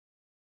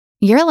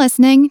You're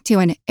listening to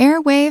an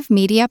Airwave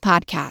Media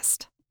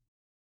Podcast.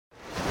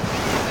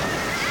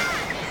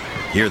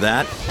 Hear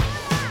that?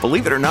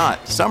 Believe it or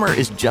not, summer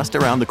is just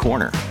around the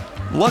corner.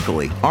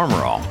 Luckily,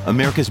 Armor All,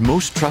 America's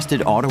most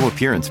trusted auto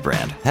appearance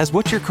brand, has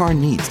what your car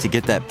needs to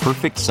get that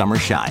perfect summer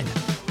shine.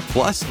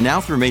 Plus,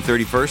 now through May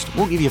 31st,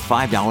 we'll give you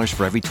 $5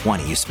 for every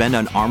 $20 you spend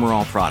on Armor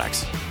All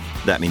products.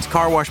 That means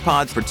car wash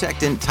pods,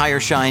 protectant, tire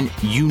shine,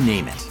 you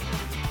name it.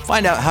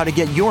 Find out how to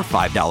get your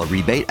 $5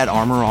 rebate at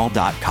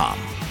armorall.com.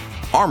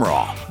 Armor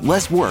All,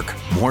 less work,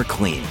 more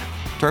clean.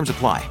 Terms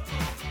apply.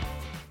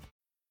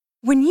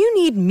 When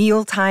you need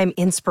mealtime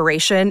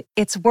inspiration,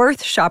 it's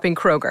worth shopping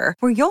Kroger,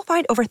 where you'll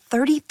find over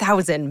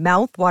 30,000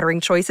 mouth-watering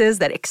choices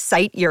that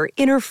excite your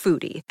inner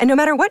foodie. And no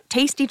matter what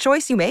tasty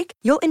choice you make,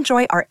 you'll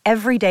enjoy our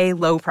everyday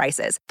low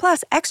prices,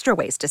 plus extra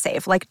ways to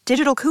save, like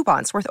digital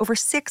coupons worth over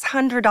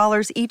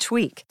 $600 each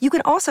week. You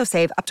can also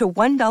save up to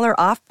 $1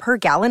 off per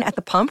gallon at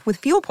the pump with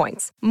fuel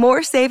points.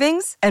 More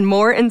savings and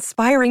more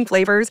inspiring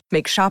flavors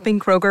make shopping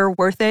Kroger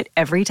worth it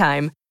every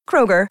time.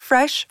 Kroger,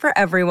 fresh for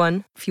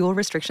everyone. Fuel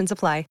restrictions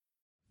apply.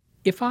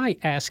 If I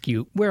ask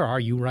you, where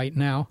are you right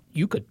now,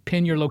 you could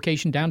pin your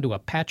location down to a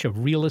patch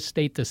of real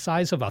estate the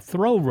size of a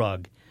throw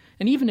rug.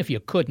 And even if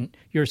you couldn't,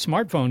 your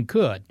smartphone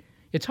could.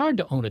 It's hard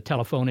to own a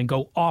telephone and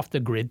go off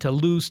the grid to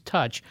lose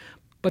touch.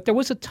 But there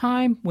was a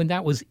time when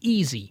that was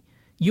easy.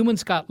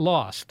 Humans got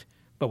lost.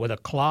 But with a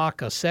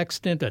clock, a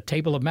sextant, a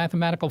table of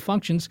mathematical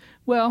functions,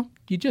 well,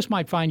 you just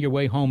might find your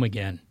way home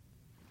again.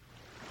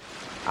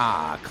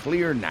 Ah,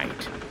 clear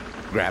night.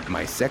 Grab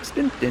my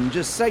sextant and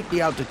just sight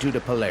the altitude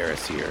of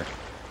Polaris here.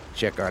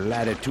 Check our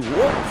latitude.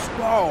 Whoops!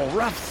 Oh,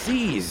 rough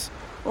seas.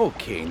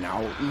 Okay,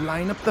 now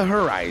line up the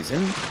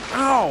horizon.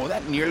 Ow,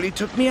 that nearly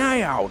took me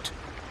eye out.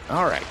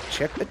 All right,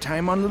 check the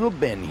time on little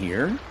Ben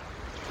here.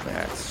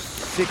 That's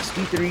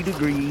 63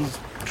 degrees,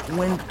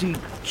 22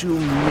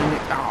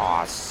 minutes.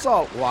 Ah,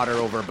 salt water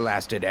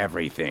overblasted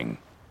everything.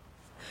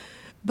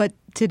 But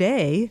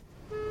today...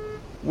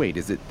 Wait,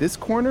 is it this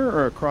corner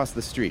or across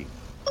the street?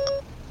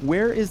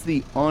 Where is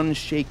the On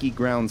Shaky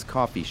Grounds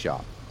coffee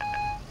shop?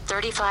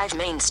 35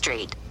 Main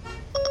Street.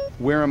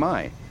 Where am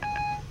I?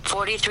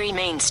 43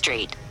 Main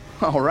Street.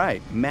 All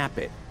right, map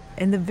it.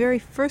 And the very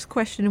first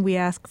question we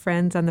ask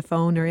friends on the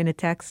phone or in a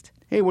text...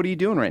 Hey, what are you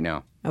doing right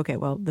now? Okay,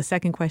 well, the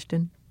second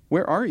question...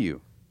 Where are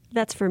you?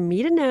 That's for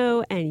me to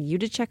know and you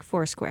to check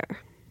Foursquare.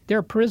 There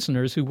are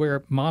prisoners who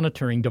wear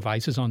monitoring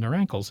devices on their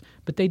ankles,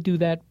 but they do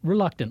that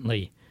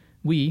reluctantly.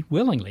 We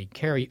willingly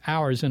carry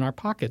ours in our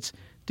pockets.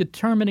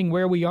 Determining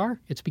where we are,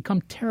 it's become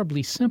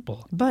terribly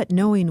simple. But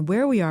knowing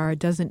where we are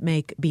doesn't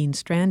make being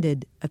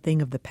stranded a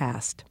thing of the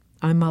past.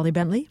 I'm Molly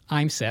Bentley.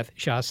 I'm Seth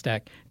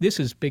Shostak. This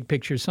is Big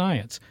Picture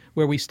Science,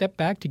 where we step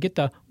back to get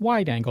the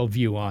wide-angle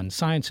view on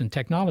science and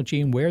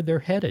technology and where they're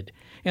headed.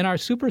 And our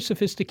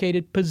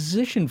super-sophisticated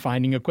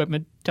position-finding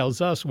equipment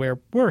tells us where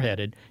we're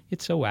headed.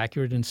 It's so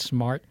accurate and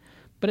smart,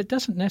 but it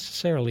doesn't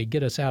necessarily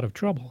get us out of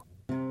trouble.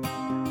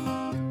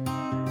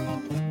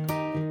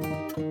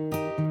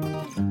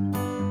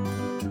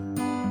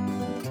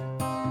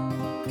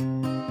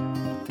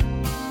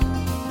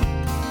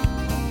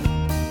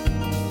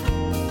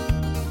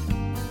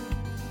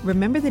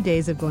 Remember the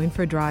days of going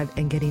for a drive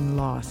and getting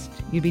lost.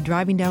 You'd be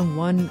driving down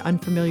one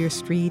unfamiliar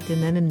street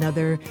and then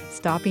another,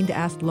 stopping to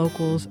ask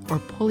locals or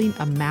pulling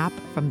a map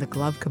from the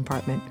glove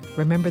compartment.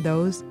 Remember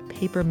those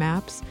paper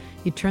maps?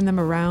 You'd turn them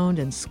around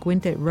and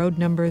squint at road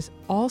numbers,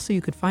 all so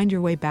you could find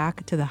your way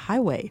back to the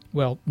highway.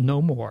 Well,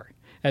 no more.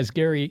 As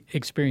Gary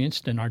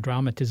experienced in our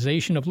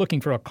dramatization of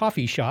looking for a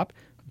coffee shop,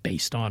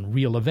 based on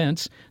real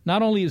events,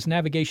 not only is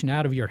navigation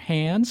out of your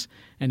hands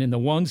and in the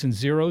ones and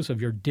zeros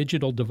of your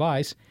digital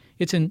device,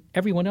 it's in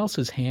everyone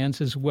else's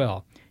hands as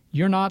well.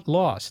 You're not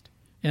lost,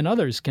 and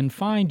others can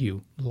find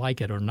you,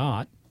 like it or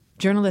not.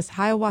 Journalist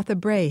Hiawatha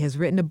Bray has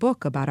written a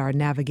book about our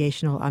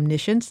navigational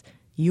omniscience,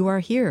 You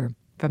Are Here,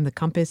 From the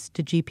Compass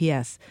to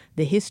GPS,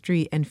 the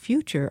history and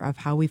future of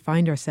how we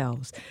find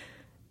ourselves.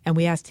 And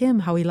we asked him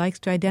how he likes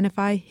to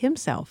identify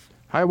himself.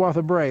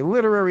 Hiawatha Bray,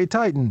 literary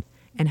titan.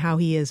 And how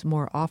he is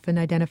more often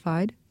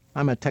identified.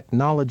 I'm a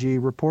technology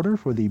reporter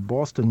for the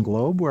Boston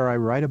Globe, where I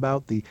write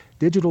about the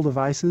digital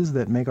devices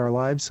that make our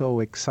lives so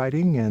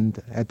exciting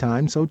and, at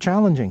times, so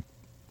challenging.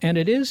 And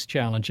it is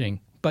challenging,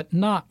 but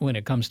not when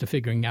it comes to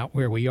figuring out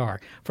where we are.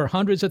 For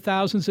hundreds of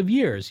thousands of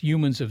years,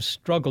 humans have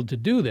struggled to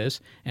do this,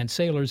 and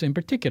sailors in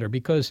particular,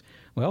 because,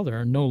 well, there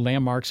are no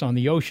landmarks on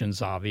the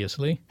oceans,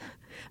 obviously.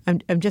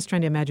 I'm just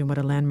trying to imagine what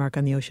a landmark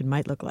on the ocean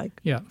might look like.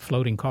 Yeah,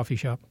 floating coffee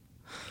shop.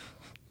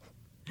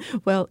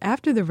 Well,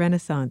 after the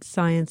Renaissance,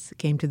 science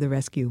came to the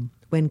rescue.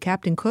 When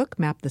Captain Cook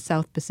mapped the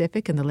South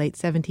Pacific in the late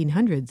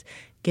 1700s,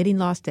 getting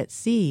lost at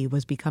sea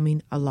was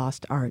becoming a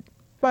lost art.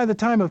 By the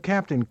time of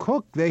Captain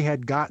Cook, they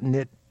had gotten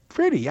it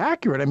pretty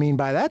accurate. I mean,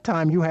 by that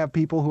time, you have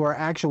people who are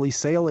actually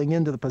sailing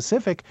into the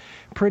Pacific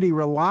pretty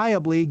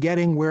reliably,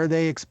 getting where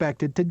they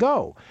expected to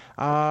go.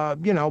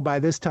 By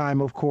this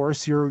time, of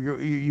course,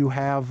 you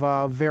have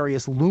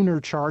various lunar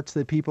charts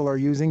that people are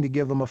using to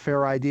give them a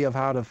fair idea of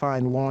how to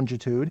find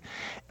longitude.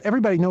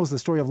 Everybody knows the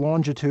story of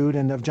longitude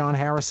and of John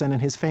Harrison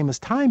and his famous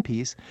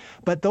timepiece,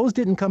 but those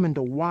didn't come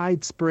into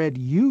widespread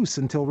use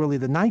until really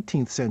the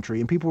 19th century,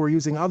 and people were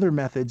using other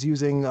methods,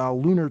 using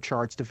lunar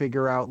charts to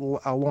figure out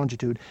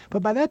longitude.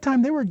 But by that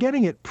time, they were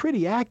getting it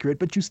pretty accurate,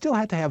 but you still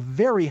had to have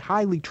very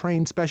highly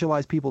trained,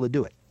 specialized people to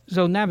do it.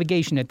 So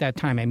navigation at that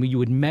time, I mean, you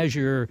would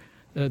measure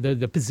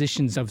the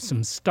positions of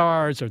some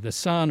stars or the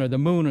sun or the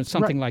moon or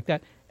something like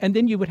that. And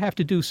then you would have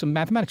to do some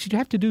mathematics. You'd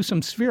have to do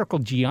some spherical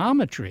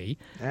geometry.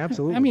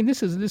 Absolutely. I mean,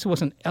 this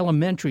wasn't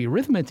elementary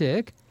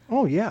arithmetic.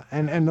 Oh, yeah.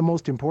 And the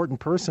most important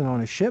person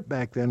on a ship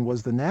back then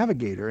was the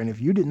navigator. And if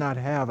you did not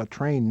have a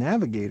trained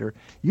navigator,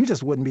 you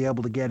just wouldn't be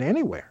able to get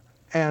anywhere.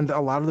 And a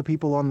lot of the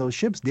people on those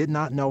ships did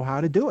not know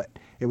how to do it.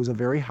 It was a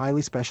very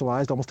highly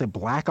specialized, almost a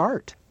black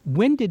art.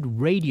 When did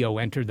radio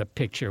enter the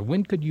picture?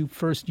 When could you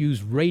first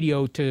use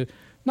radio to,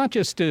 not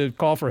just to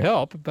call for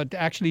help, but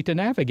actually to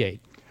navigate?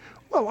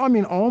 Well, I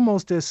mean,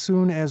 almost as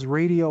soon as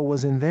radio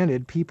was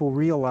invented, people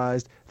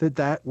realized that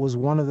that was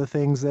one of the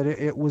things that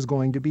it was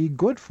going to be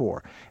good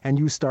for. And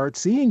you start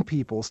seeing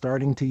people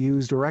starting to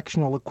use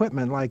directional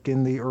equipment, like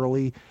in the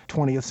early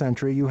 20th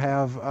century. You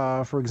have,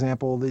 for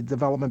example, the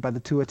development by the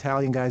two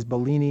Italian guys,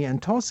 Bellini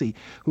and Tosi,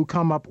 who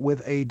come up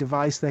with a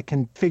device that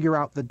can figure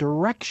out the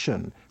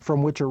direction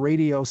from which a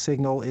radio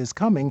signal is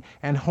coming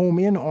and home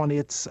in on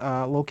its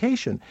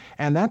location.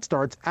 And that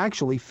starts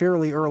actually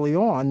fairly early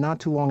on, not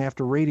too long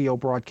after radio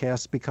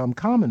broadcasts become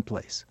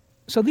commonplace.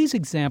 So these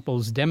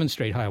examples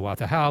demonstrate,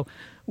 Hiawatha, how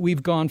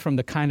we've gone from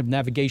the kind of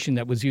navigation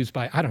that was used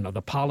by, I don't know,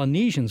 the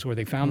Polynesians, where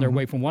they found their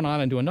way from one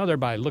island to another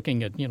by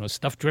looking at,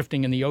 stuff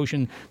drifting in the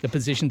ocean, the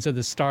positions of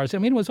the stars. I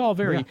mean, it was all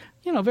very,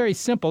 very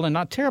simple and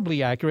not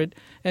terribly accurate.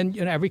 And,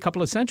 every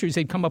couple of centuries,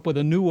 they'd come up with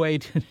a new way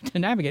to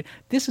navigate.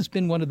 This has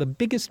been one of the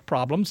biggest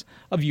problems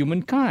of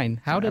humankind,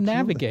 how to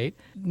navigate.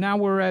 Now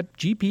we're at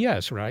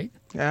GPS, right?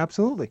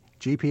 Absolutely.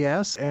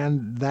 GPS,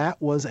 and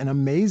that was an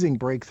amazing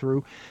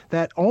breakthrough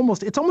that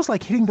it's almost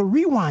like hitting the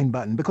rewind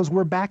button, because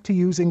we're back to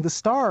using the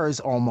stars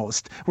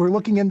almost. We're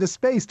looking into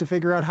space to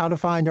figure out how to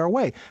find our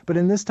way, but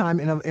in this time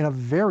in a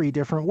very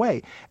different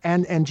way.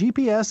 And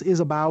GPS is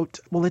about,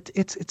 well,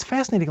 it's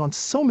fascinating on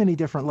so many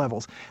different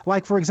levels.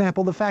 Like, for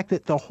example, the fact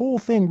that the whole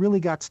thing really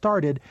got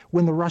started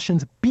when the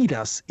Russians beat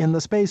us in the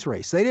space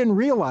race. They didn't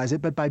realize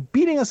it, but by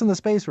beating us in the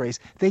space race,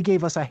 they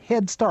gave us a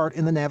head start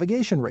in the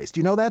navigation race. Do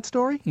you know that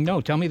story? No,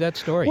 tell me that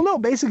story. Well, no,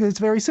 basically it's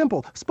very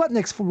simple.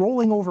 Sputnik's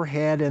rolling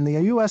overhead and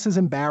the U.S. is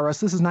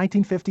embarrassed. This is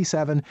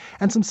 1957.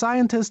 And some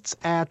scientists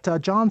at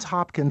Johns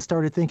Hopkins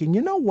started thinking,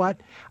 you know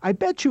what? I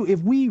bet you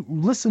if we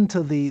listen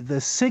to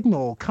the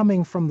signal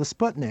coming from the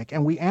Sputnik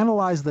and we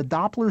analyze the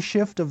Doppler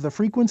shift of the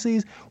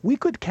frequencies, we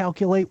could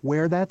calculate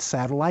where that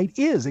satellite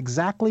is,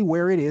 exactly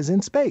where it is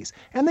in space.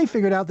 And they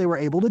figured out they were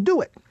able to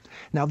do it.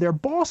 Now, their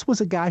boss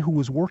was a guy who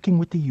was working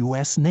with the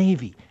U.S.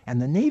 Navy,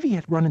 and the Navy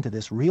had run into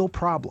this real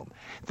problem.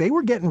 They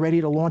were getting ready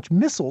to launch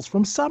missiles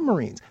from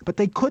submarines, but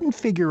they couldn't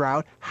figure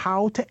out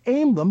how to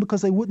aim them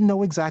because they wouldn't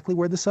know exactly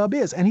where the sub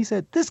is. And he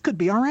said, this could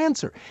be our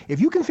answer. If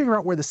you can figure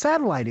out where the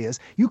satellite is,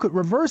 you could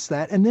reverse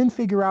that and then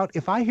figure out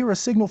if I hear a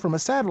signal from a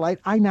satellite,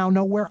 I now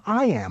know where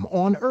I am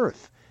on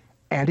Earth.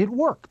 And it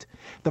worked.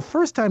 The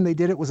first time they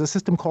did it was a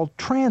system called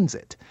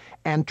Transit.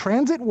 And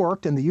Transit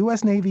worked, and the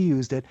U.S. Navy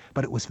used it,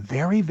 but it was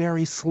very,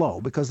 very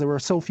slow because there were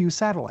so few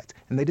satellites.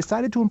 And they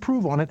decided to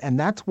improve on it, and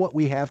that's what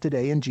we have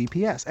today in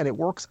GPS. And it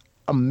works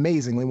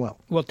amazingly well.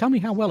 Well, tell me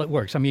how well it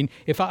works. I mean,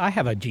 if I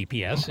have a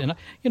GPS and,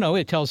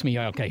 it tells me,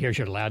 okay, here's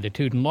your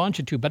latitude and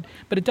longitude, but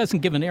it doesn't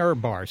give an error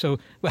bar. So,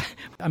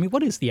 I mean,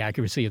 what is the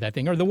accuracy of that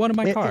thing, or the one in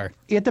my car?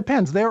 It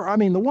depends.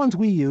 The ones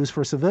we use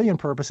for civilian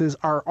purposes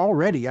are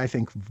already, I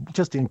think,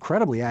 just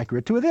incredibly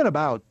accurate to within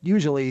about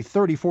usually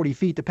 30, 40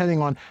 feet, depending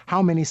on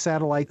how many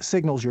satellite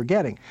signals you're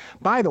getting.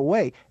 By the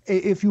way,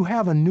 if you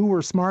have a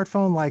newer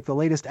smartphone like the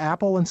latest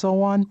Apple and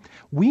so on,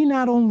 we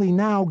not only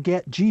now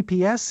get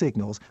GPS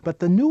signals, but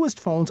the newest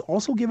phones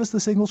also give us the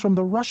signals from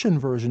the Russian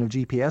version of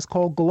GPS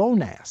called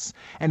GLONASS.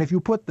 And if you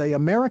put the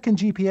American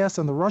GPS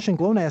and the Russian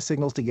GLONASS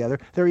signals together,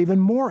 they're even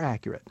more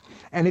accurate.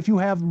 And if you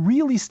have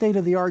really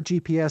state-of-the-art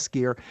GPS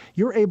gear,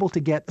 you're able to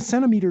get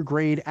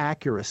centimeter-grade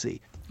accuracy.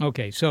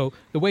 Okay, so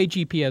the way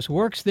GPS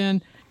works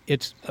then,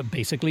 it's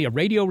basically a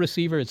radio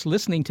receiver. It's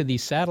listening to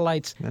these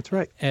satellites. That's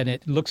right. And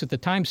it looks at the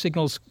time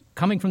signals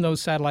coming from those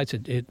satellites.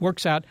 It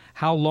works out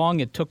how long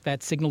it took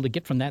that signal to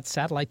get from that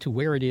satellite to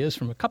where it is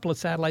from a couple of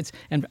satellites.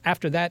 And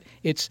after that,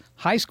 it's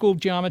high school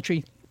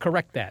geometry,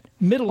 correct that.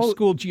 Middle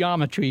school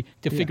geometry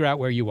to figure out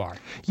where you are.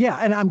 Yeah,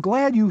 and I'm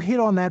glad you hit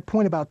on that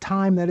point about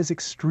time. That is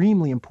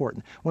extremely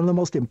important. One of the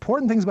most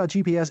important things about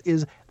GPS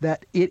is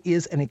that it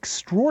is an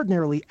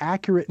extraordinarily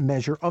accurate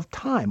measure of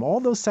time. All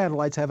those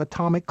satellites have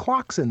atomic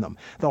clocks in them.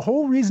 The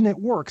whole reason it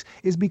works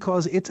is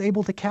because it's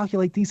able to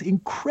calculate these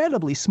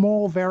incredibly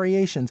small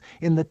variations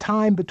in the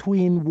time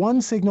between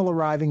one signal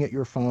arriving at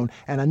your phone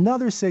and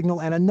another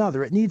signal and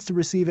another. It needs to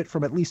receive it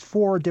from at least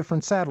 4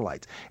 different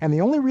satellites. And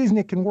the only reason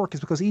it can work is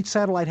because each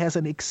satellite has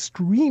an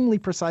extremely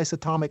precise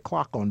atomic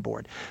clock on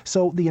board.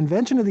 So the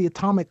invention of the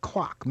atomic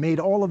clock made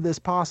all of this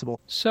possible.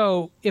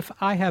 So if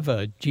I have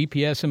a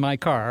GPS in my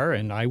car,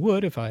 and I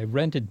would if I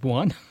rented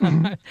one,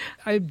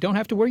 I don't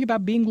have to worry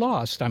about being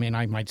lost. I mean,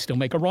 I might still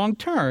make a wrong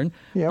turn.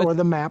 Yeah, or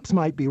the maps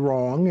might be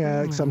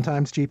wrong.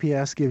 Sometimes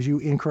GPS gives you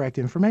incorrect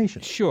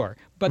information. Sure.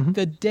 But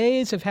the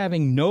days of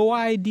having no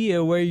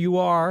idea where you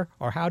are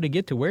or how to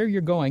get to where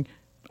you're going,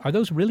 are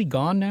those really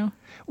gone now?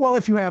 Well,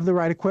 if you have the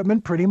right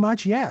equipment, pretty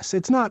much, yes.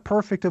 It's not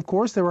perfect, of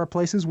course. There are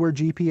places where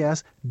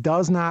GPS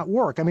does not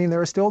work. I mean, there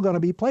are still going to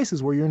be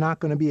places where you're not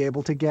going to be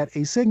able to get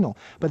a signal.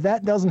 But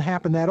that doesn't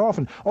happen that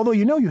often. Although,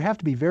 you have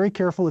to be very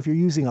careful if you're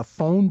using a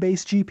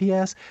phone-based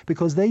GPS,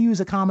 because they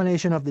use a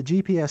combination of the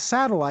GPS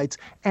satellites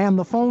and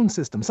the phone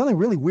system. Something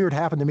really weird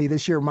happened to me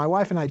this year. My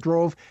wife and I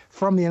drove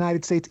from the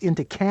United States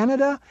into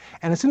Canada,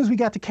 and as soon as we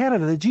got to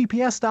Canada, the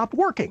GPS stopped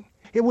working.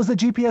 It was the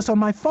GPS on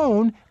my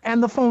phone,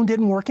 and the phone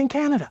didn't work in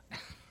Canada.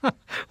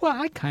 Well,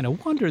 I kind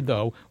of wonder,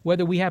 though,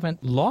 whether we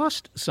haven't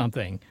lost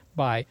something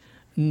by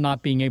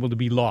not being able to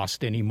be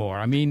lost anymore.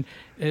 I mean,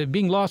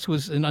 being lost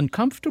was an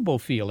uncomfortable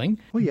feeling.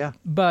 Well, yeah.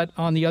 But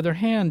on the other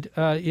hand,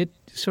 it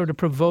sort of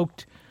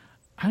provoked,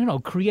 I don't know,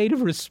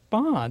 creative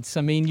response.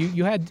 I mean,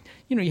 you had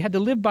to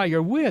live by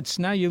your wits.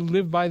 Now you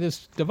live by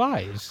this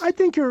device. I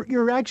think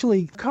you're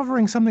actually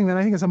covering something that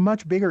I think is a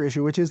much bigger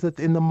issue, which is that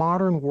in the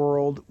modern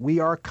world, we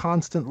are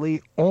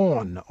constantly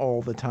on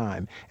all the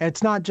time. And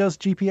it's not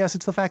just GPS.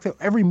 It's the fact that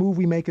every move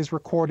we make is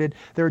recorded.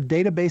 There are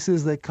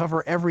databases that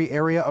cover every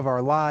area of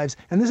our lives.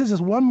 And this is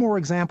just one more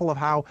example of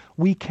how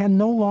we can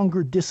no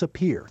longer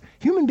disappear.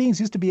 Human beings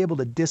used to be able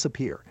to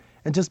disappear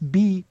and just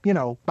be,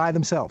 by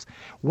themselves.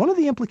 One of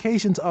the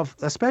implications of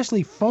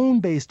especially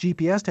phone-based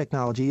GPS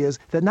technology is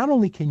that not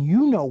only can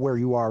you know where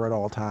you are at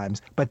all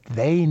times, but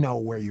they know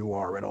where you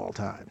are at all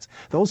times.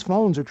 Those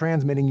phones are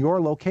transmitting your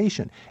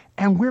location.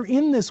 And we're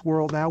in this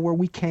world now where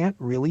we can't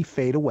really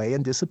fade away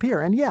and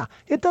disappear. And yeah,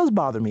 it does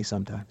bother me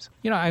sometimes.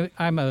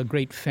 I'm a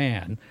great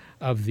fan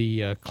of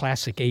the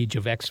classic age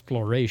of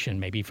exploration,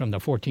 maybe from the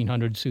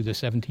 1400s through the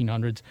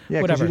 1700s.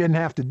 Yeah, because you didn't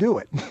have to do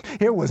it.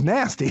 It was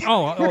nasty.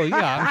 Oh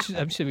yeah.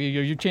 I'm sure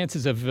your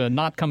chances of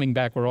not coming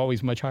back were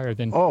always much higher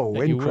than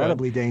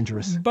incredibly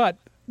dangerous. But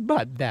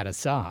that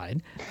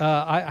aside,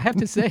 I have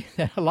to say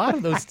that a lot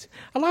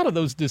of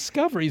those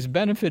discoveries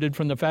benefited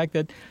from the fact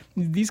that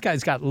these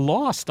guys got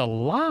lost a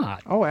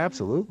lot. Oh,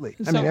 absolutely.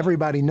 I mean,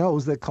 everybody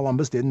knows that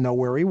Columbus didn't know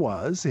where he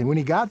was, and when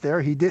he got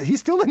there, he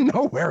still didn't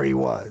know where he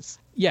was.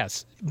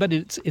 Yes, but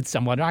it's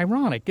somewhat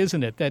ironic,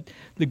 isn't it, that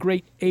the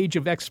great age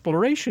of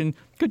exploration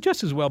could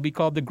just as well be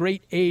called the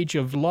great age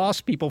of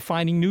lost people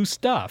finding new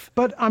stuff.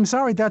 But I'm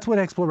sorry, that's what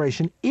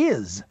exploration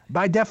is.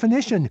 By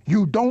definition,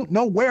 you don't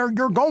know where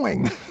you're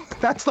going.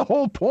 That's the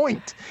whole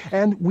point.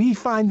 And we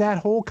find that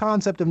whole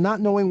concept of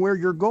not knowing where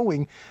you're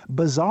going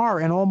bizarre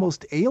and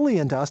almost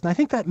alien to us. And I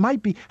think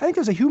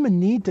there's a human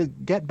need to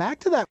get back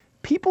to that.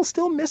 People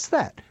still miss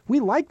that.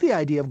 We like the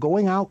idea of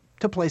going out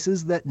to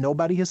places that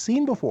nobody has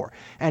seen before,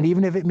 and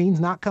even if it means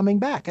not coming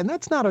back. And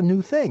that's not a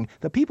new thing.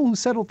 The people who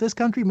settled this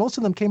country, most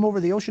of them came over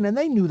the ocean, and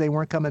they knew they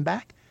weren't coming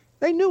back.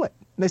 They knew it.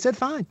 They said,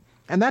 fine.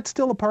 And that's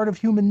still a part of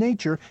human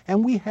nature,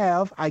 and we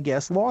have, I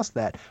guess, lost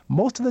that.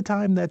 Most of the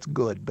time, that's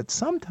good, but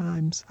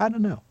sometimes, I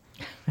don't know.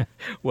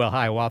 Well,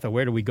 Hiawatha,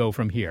 where do we go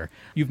from here?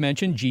 You've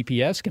mentioned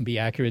GPS can be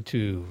accurate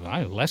to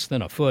less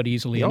than a foot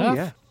easily enough.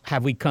 Yeah.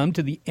 Have we come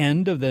to the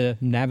end of the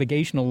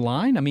navigational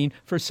line? I mean,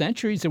 for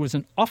centuries, there was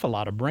an awful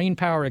lot of brain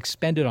power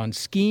expended on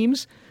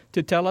schemes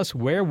to tell us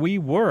where we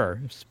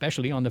were,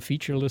 especially on the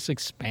featureless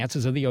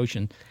expanses of the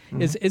ocean.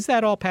 Mm-hmm. Is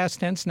that all past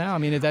tense now? I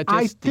mean, is that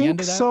just the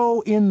end of that? I think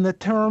so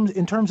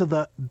in terms of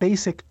the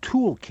basic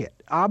toolkit.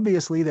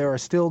 Obviously, there are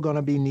still going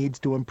to be needs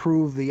to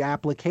improve the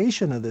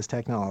application of this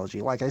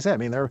technology. Like I said, I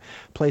mean, there are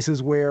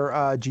places where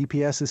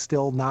GPS is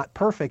still not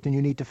perfect, and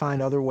you need to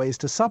find other ways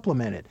to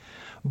supplement it.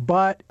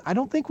 But I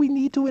don't think we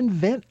need to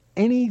invent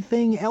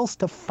anything else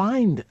to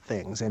find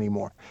things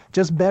anymore.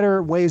 Just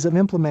better ways of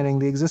implementing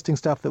the existing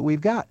stuff that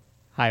we've got.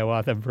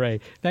 Hiawatha Bray,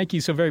 thank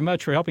you so very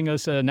much for helping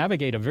us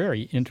navigate a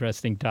very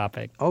interesting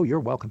topic. Oh, you're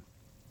welcome.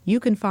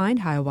 You can find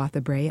Hiawatha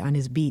Bray on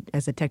his beat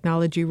as a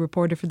technology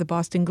reporter for the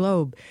Boston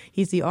Globe.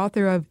 He's the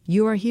author of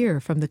You Are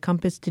Here, From the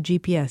Compass to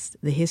GPS,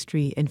 The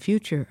History and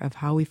Future of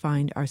How We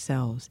Find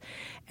Ourselves.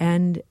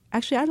 And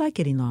actually, I like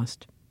getting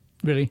lost.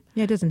 Really?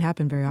 Yeah, it doesn't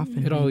happen very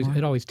often. It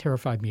always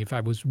terrified me if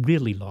I was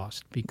really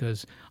lost,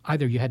 because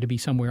either you had to be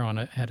somewhere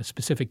at a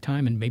specific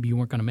time and maybe you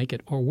weren't going to make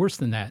it, or worse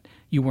than that,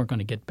 you weren't going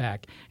to get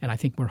back. And I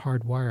think we're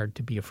hardwired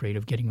to be afraid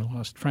of getting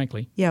lost,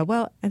 frankly. Yeah,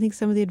 well, I think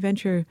some of the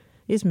adventure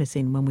is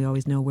missing when we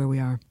always know where we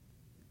are.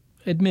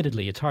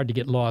 Admittedly, it's hard to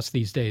get lost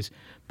these days,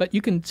 but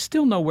you can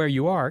still know where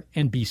you are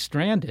and be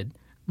stranded.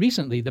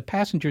 Recently, the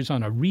passengers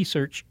on a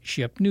research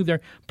ship knew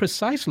their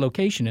precise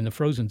location in the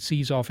frozen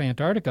seas off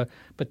Antarctica,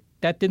 but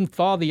that didn't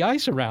thaw the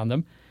ice around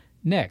them.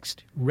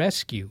 Next,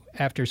 rescue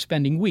after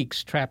spending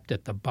weeks trapped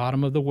at the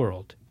bottom of the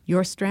world.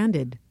 You're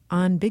stranded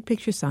on Big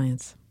Picture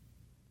Science.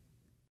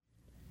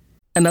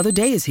 Another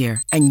day is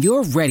here, and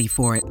you're ready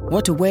for it.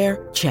 What to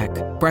wear? Check.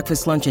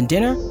 Breakfast, lunch, and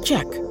dinner?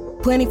 Check.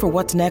 Planning for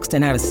what's next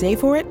and how to save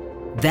for it?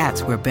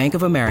 That's where Bank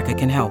of America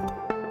can help.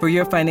 For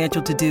your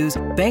financial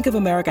to-dos, Bank of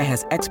America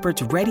has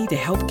experts ready to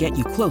help get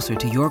you closer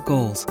to your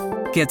goals.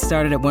 Get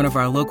started at one of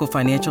our local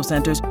financial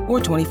centers or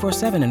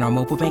 24/7 in our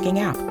mobile banking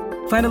app.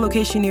 Find a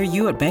location near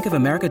you at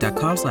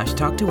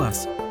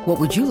bankofamerica.com/talktous. What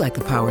would you like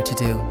the power to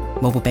do?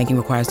 Mobile banking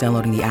requires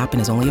downloading the app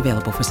and is only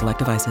available for select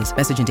devices.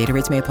 Message and data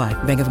rates may apply.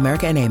 Bank of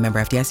America N.A., member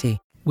FDIC.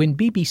 When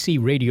BBC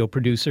radio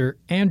producer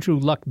Andrew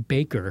Luck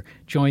Baker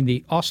joined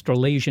the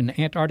Australasian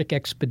Antarctic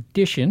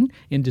Expedition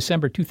in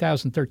December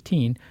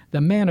 2013,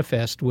 the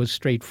manifest was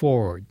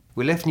straightforward.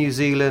 We left New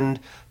Zealand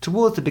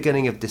towards the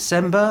beginning of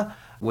December.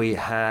 We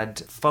had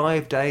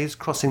 5 days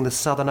crossing the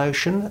Southern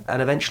Ocean,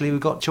 and eventually we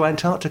got to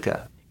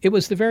Antarctica. It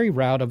was the very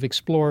route of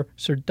explorer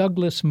Sir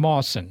Douglas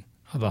Mawson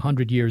of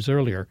 100 years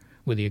earlier,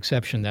 with the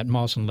exception that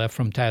Mawson left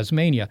from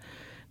Tasmania.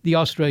 The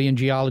Australian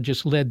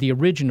geologist led the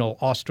original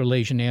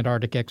Australasian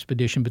Antarctic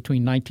expedition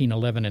between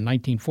 1911 and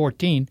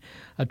 1914,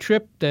 a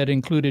trip that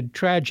included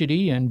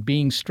tragedy and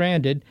being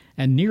stranded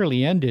and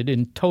nearly ended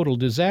in total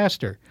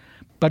disaster.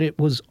 But it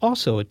was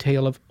also a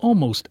tale of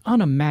almost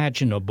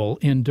unimaginable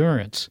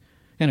endurance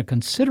and a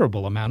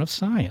considerable amount of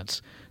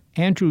science.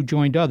 Andrew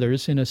joined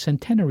others in a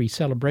centenary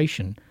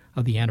celebration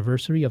of the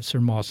anniversary of Sir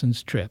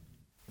Mawson's trip.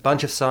 A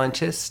bunch of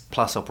scientists,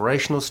 plus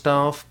operational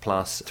staff,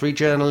 plus 3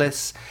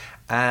 journalists,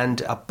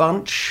 and a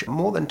bunch,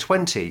 more than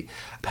 20,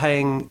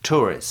 paying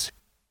tourists.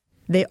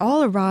 They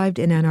all arrived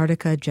in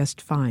Antarctica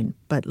just fine,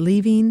 but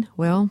leaving,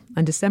 well,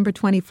 on December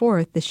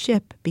 24th, the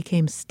ship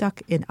became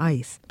stuck in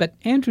ice. But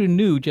Andrew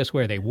knew just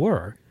where they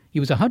were.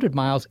 He was 100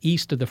 miles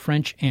east of the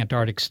French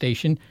Antarctic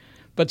station,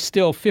 but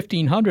still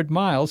 1,500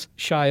 miles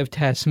shy of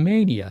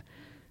Tasmania.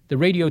 The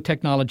radio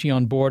technology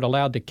on board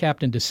allowed the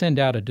captain to send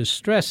out a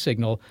distress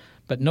signal,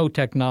 but no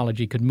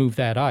technology could move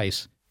that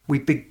ice. We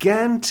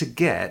began to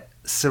get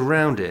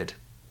surrounded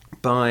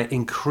by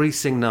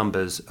increasing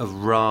numbers of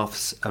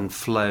rafts and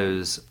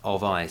floes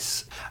of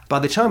ice. By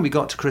the time we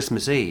got to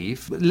Christmas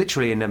Eve,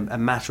 literally in a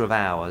matter of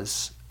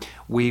hours,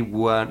 we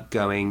weren't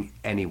going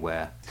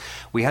anywhere.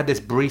 We had this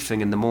briefing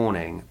in the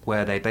morning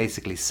where they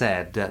basically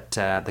said that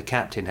the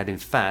captain had in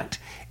fact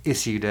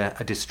issued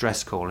a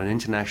distress call, an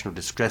international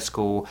distress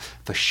call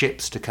for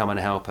ships to come and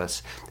help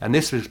us. And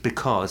this was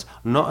because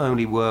not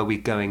only were we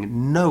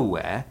going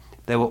nowhere,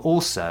 there were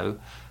also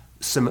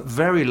some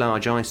very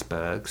large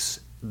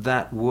icebergs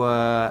that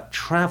were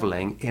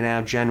travelling in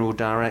our general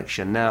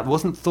direction. Now, it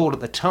wasn't thought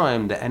at the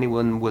time that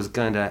anyone was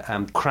going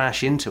to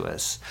crash into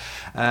us,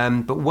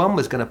 but one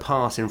was going to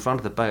pass in front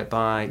of the boat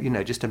by,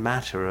 just a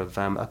matter of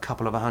a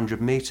couple of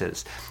 100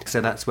 metres. So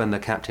that's when the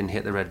captain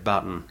hit the red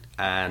button,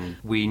 and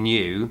we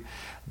knew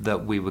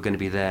that we were going to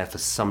be there for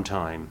some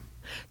time.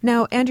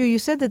 Now, Andrew, you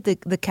said that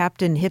the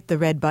captain hit the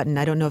red button.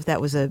 I don't know if that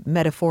was a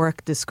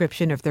metaphoric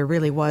description, if there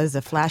really was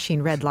a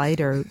flashing red light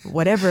or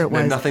whatever it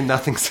was. No,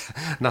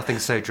 nothing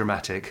so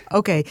dramatic.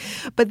 Okay.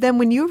 But then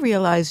when you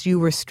realized you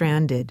were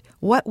stranded,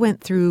 what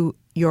went through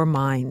your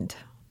mind?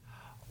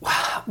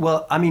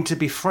 Well, I mean, to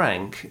be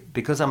frank,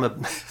 because I'm a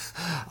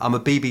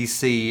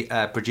BBC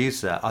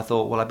producer, I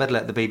thought, well, I better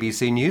let the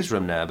BBC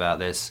newsroom know about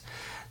this.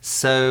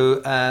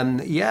 So,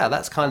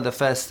 that's kind of the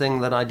first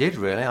thing that I did,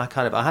 really.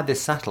 I had this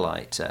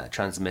satellite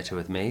transmitter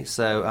with me,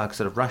 so I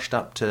sort of rushed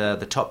up to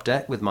the top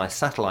deck with my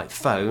satellite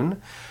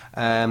phone,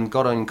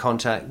 got in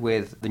contact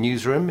with the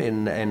newsroom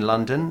in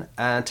London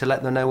to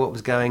let them know what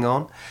was going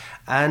on.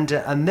 And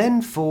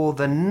then for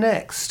the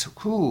next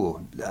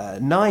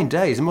 9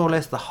 days, more or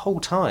less the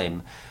whole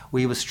time,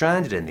 we were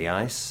stranded in the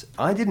ice.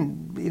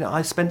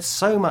 I spent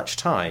so much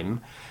time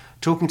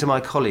talking to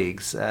my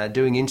colleagues,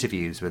 doing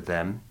interviews with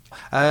them.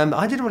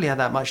 I didn't really have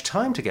that much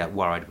time to get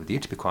worried with you,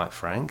 to be quite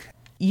frank.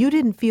 You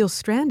didn't feel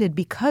stranded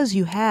because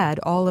you had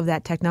all of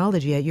that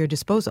technology at your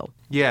disposal.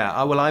 Yeah,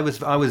 I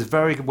was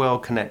very well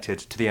connected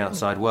to the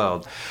outside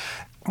world.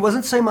 It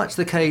wasn't so much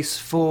the case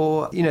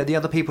for, the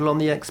other people on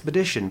the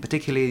expedition,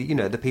 particularly,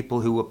 the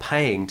people who were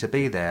paying to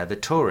be there, the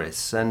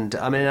tourists. And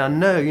I mean, I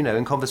know,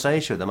 in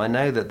conversation with them, I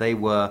know that they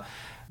were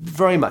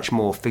very much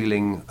more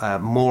feeling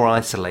more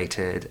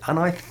isolated. And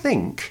I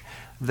think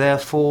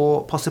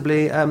therefore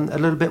possibly a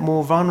little bit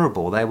more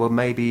vulnerable. They were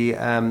maybe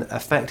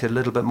affected a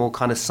little bit more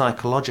kind of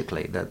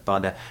psychologically by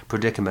the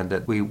predicament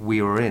that we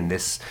were in,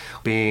 this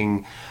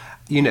being,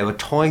 a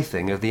toy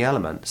thing of the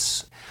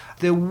elements.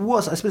 I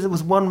suppose there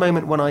was one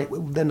moment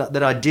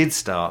that I did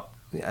start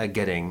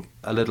getting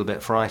a little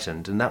bit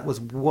frightened, and that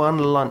was one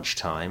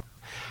lunchtime,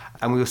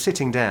 and we were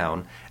sitting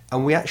down,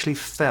 and we actually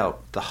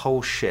felt the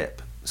whole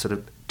ship sort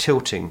of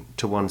tilting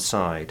to one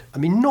side. I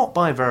mean, not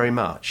by very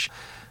much,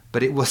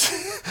 but it was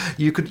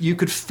you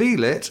could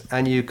feel it,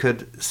 and you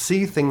could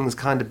see things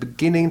kind of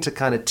beginning to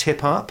kind of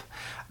tip up.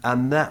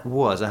 And that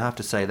was, I have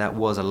to say, that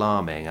was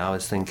alarming. I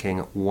was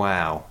thinking,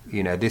 wow,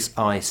 this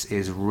ice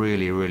is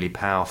really, really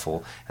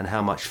powerful, and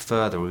how much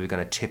further are we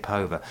going to tip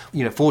over?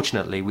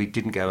 Fortunately, we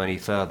didn't go any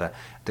further.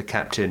 The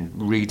captain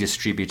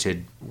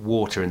redistributed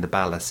water in the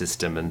ballast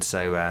system, and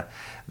so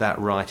that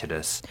righted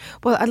us.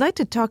 Well, I'd like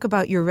to talk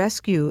about your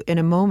rescue in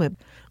a moment.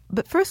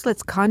 But first,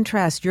 let's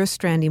contrast your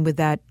stranding with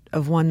that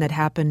of one that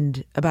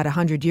happened about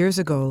 100 years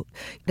ago.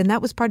 And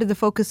that was part of the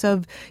focus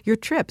of your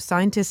trip.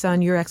 Scientists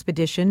on your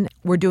expedition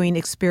were doing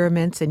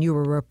experiments, and you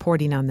were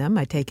reporting on them,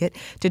 I take it,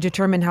 to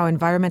determine how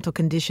environmental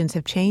conditions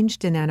have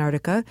changed in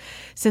Antarctica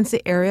since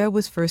the area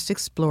was first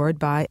explored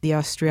by the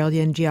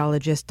Australian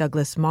geologist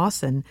Douglas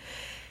Mawson.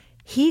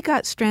 He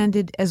got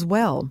stranded as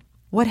well.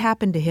 What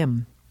happened to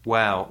him?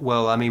 Wow.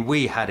 Well, I mean,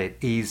 we had it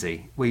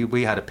easy.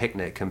 We had a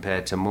picnic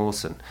compared to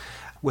Mawson.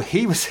 Well,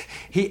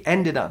 he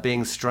ended up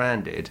being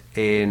stranded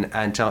in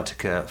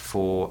Antarctica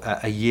for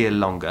a year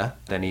longer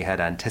than he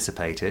had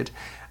anticipated,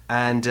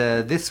 and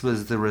this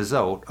was the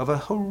result of a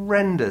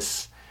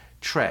horrendous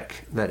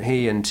trek that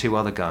he and two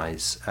other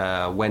guys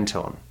went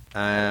on.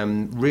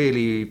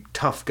 Really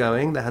tough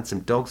going. They had some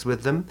dogs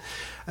with them.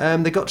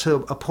 They got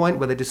to a point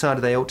where they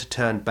decided they ought to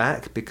turn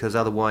back because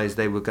otherwise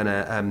they were going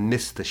to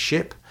miss the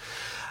ship.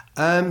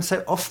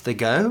 So off they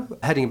go,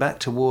 heading back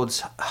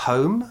towards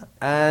home,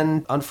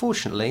 and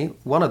unfortunately,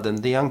 one of them,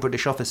 the young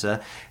British officer,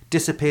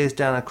 disappears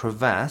down a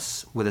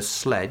crevasse with a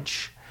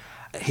sledge.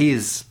 He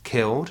is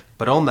killed,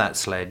 but on that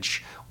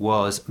sledge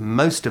was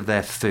most of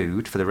their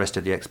food for the rest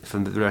of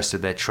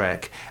their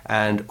trek,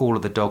 and all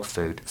of the dog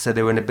food. So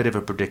they were in a bit of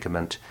a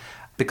predicament.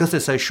 Because they're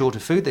so short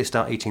of food, they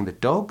start eating the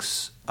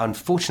dogs.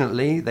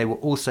 Unfortunately, they were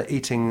also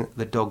eating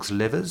the dogs'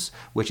 livers,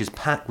 which is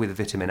packed with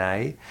vitamin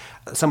A.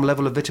 Some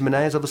level of vitamin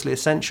A is obviously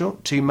essential.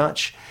 Too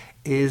much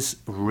is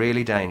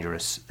really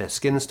dangerous. Their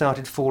skin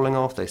started falling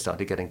off. They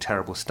started getting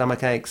terrible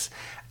stomach aches.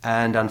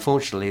 And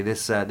unfortunately,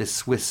 this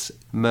Swiss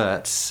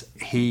Mertz,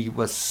 he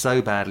was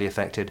so badly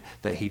affected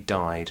that he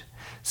died.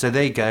 So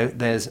there you go.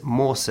 There's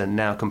Mawson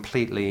now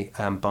completely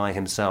by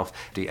himself.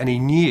 And he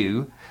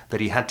knew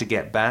that he had to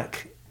get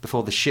back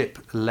before the ship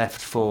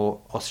left for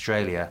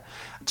Australia.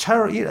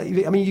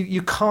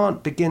 You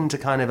can't begin to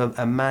kind of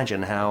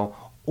imagine how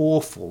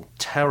awful,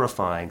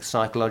 terrifying,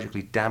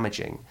 psychologically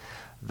damaging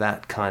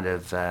that kind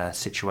of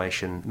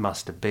situation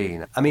must have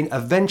been. I mean,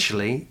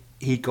 eventually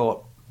he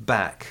got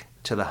back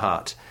to the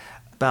hut,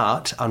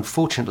 but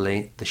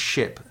unfortunately the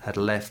ship had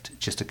left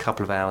just a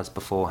couple of hours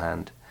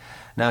beforehand.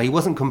 Now, he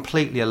wasn't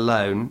completely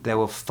alone. There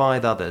were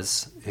 5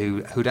 others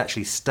who'd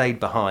actually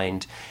stayed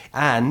behind,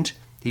 and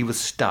he was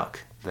stuck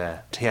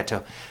there. He had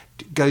to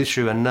go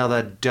through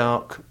another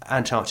dark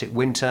Antarctic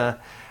winter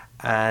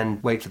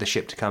and wait for the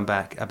ship to come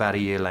back about a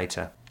year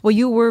later. Well,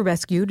 you were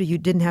rescued. You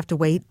didn't have to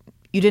wait.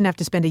 You didn't have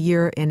to spend a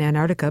year in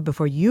Antarctica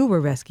before you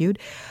were rescued.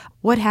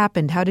 What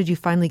happened? How did you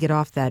finally get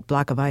off that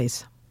block of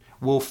ice?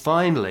 Well,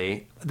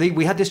 finally,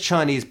 we had this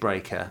Chinese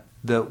breaker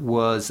that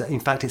was,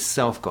 in fact,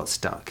 itself got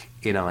stuck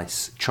in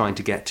ice trying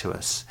to get to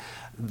us.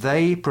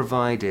 They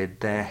provided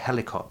their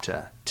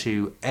helicopter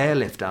to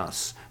airlift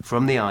us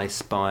from the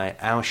ice by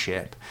our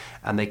ship,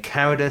 and they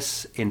carried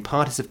us in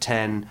parties of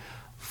 10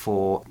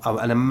 for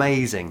an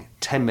amazing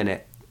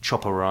 10-minute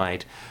chopper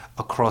ride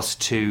across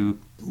to,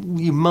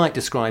 you might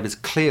describe as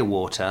clear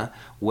water,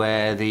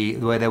 where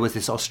there was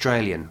this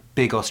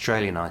big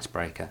Australian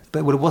icebreaker. But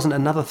it wasn't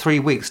another 3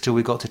 weeks till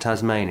we got to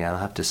Tasmania, I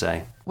have to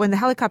say. When the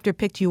helicopter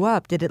picked you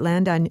up, did it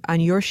land on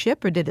your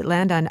ship, or did it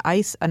land on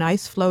an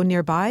ice floe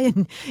nearby,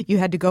 and you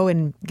had to go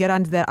and get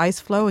onto that ice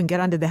floe and get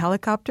onto the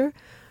helicopter?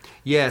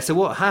 Yeah, so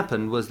what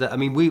happened was that,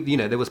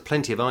 there was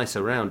plenty of ice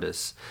around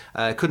us.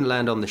 Couldn't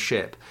land on the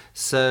ship.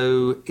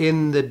 So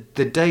in the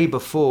day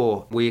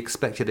before we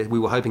expected it, we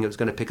were hoping it was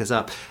going to pick us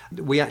up,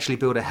 we actually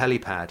built a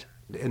helipad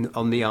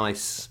on the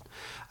ice.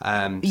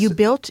 You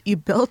built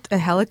a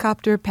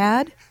helicopter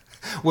pad?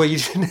 Well, you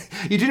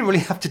didn't really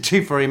have to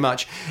do very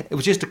much. It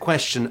was just a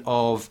question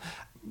of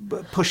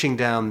pushing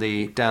down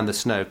the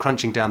snow,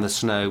 crunching down the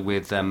snow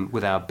with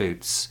our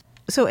boots.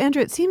 So,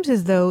 Andrew, it seems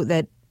as though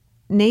that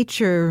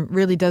nature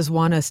really does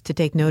want us to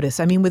take notice.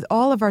 I mean, with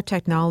all of our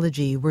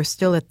technology, we're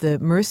still at the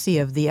mercy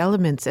of the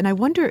elements. And I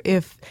wonder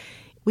if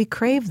we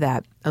crave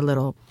that a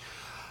little.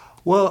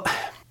 Well,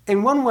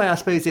 in one way, I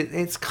suppose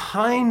it's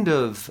kind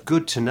of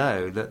good to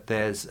know that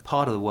there's a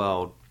part of the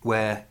world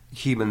where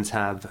humans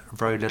have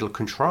very little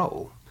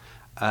control,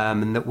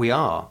 and that we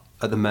are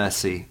at the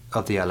mercy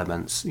of the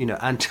elements.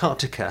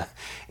 Antarctica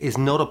is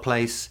not a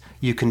place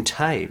you can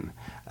tame.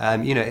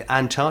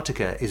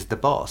 Antarctica is the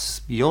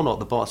boss. You're not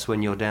the boss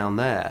when you're down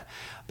there.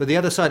 But the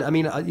other side,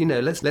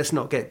 let's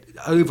not get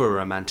over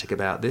romantic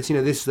about this.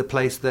 This is the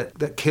place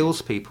that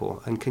kills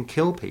people and can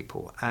kill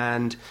people.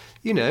 And,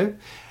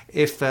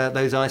 if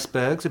those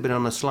icebergs had been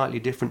on a slightly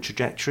different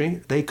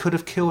trajectory, they could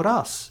have killed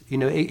us.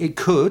 It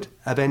could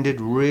have ended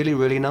really,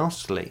 really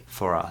nastily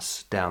for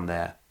us down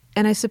there.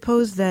 And I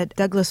suppose that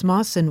Douglas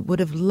Mawson would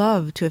have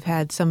loved to have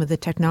had some of the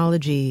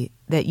technology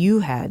that you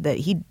had, that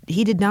he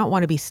did not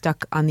want to be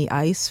stuck on the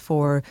ice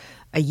for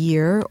a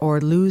year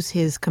or lose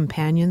his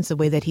companions the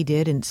way that he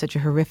did in such a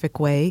horrific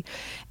way,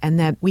 and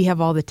that we have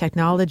all the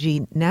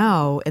technology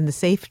now and the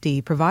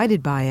safety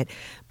provided by it.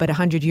 But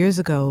 100 years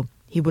ago,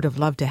 he would have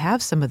loved to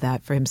have some of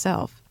that for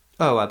himself.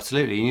 Oh,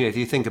 absolutely. If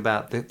you think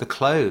about the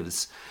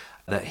clothes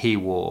that he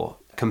wore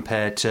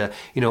compared to,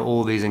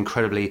 all these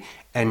incredibly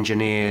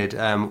engineered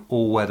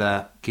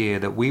all-weather gear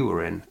that we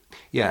were in.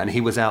 Yeah, and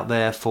he was out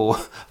there for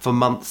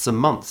months and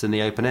months in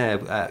the open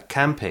air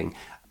camping.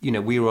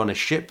 We were on a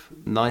ship,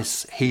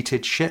 nice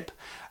heated ship,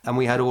 and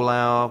we had all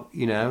our,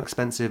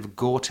 expensive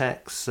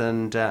Gore-Tex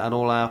and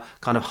all our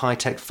kind of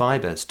high-tech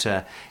fibers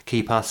to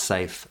keep us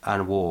safe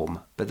and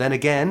warm. But then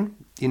again,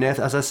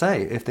 as I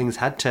say, if things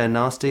had turned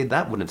nasty,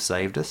 that wouldn't have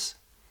saved us.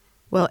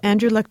 Well,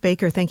 Andrew Luck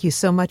Baker, thank you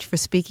so much for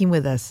speaking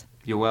with us.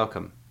 You're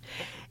welcome.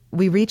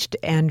 We reached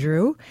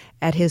Andrew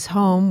at his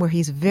home, where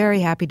he's very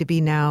happy to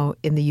be now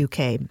in the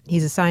UK.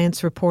 He's a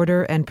science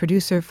reporter and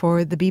producer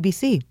for the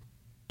BBC.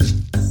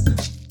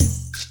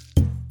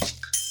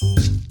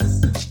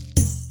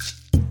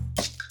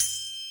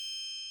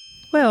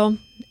 Well,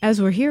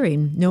 as we're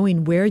hearing,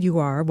 knowing where you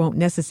are won't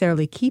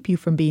necessarily keep you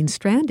from being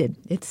stranded.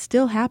 It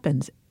still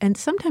happens, and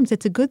sometimes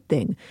it's a good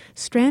thing.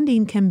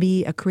 Stranding can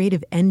be a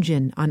creative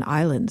engine on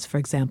islands, for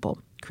example.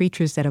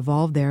 Creatures that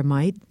evolve there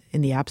might,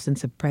 in the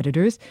absence of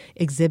predators,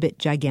 exhibit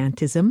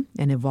gigantism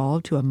and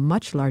evolve to a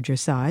much larger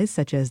size,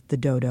 such as the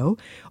dodo,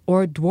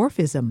 or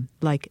dwarfism,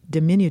 like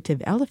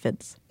diminutive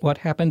elephants. What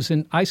happens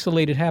in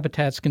isolated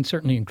habitats can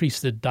certainly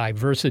increase the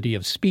diversity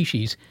of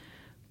species,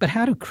 but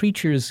how do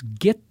creatures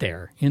get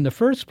there in the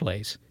first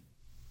place?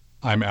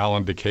 I'm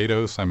Alan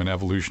Dekados. I'm an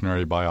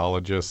evolutionary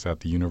biologist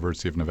at the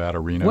University of Nevada,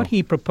 Reno. What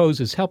he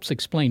proposes helps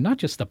explain not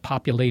just the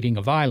populating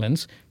of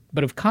islands,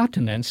 but of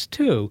continents,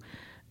 too.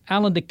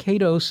 Alan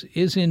Dekados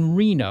is in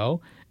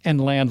Reno and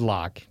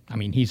landlocked.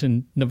 He's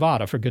in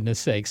Nevada, for goodness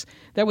sakes.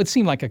 That would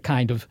seem like a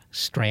kind of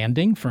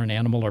stranding for an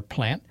animal or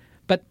plant.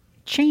 But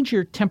change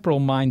your temporal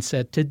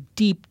mindset to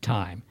deep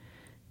time,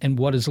 and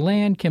what is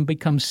land can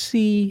become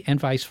sea and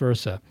vice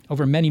versa.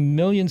 Over many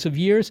millions of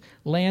years,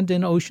 land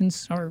and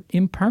oceans are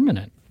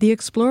impermanent. The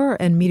explorer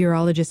and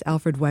meteorologist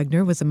Alfred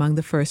Wegener was among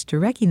the first to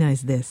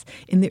recognize this.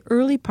 In the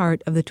early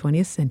part of the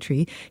 20th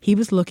century, he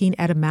was looking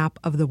at a map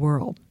of the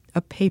world,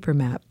 a paper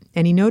map,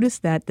 and he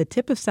noticed that the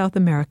tip of South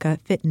America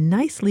fit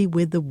nicely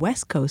with the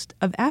west coast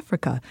of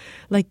Africa,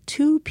 like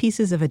two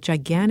pieces of a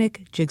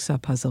gigantic jigsaw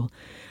puzzle.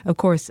 Of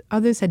course,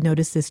 others had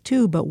noticed this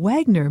too, but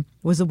Wegener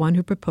was the one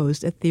who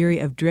proposed a theory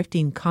of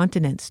drifting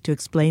continents to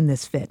explain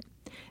this fit,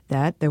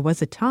 that there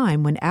was a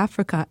time when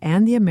Africa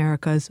and the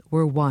Americas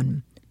were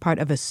one, part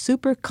of a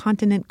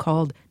supercontinent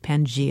called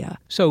Pangaea.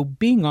 So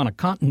being on a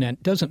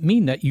continent doesn't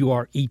mean that you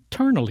are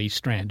eternally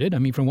stranded.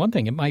 For one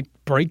thing, it might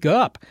break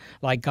up,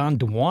 like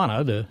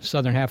Gondwana, the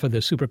southern half of the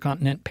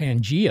supercontinent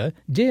Pangaea,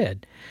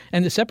 did.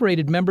 And the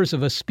separated members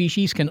of a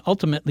species can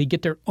ultimately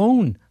get their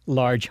own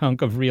large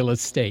hunk of real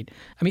estate.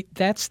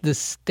 That's the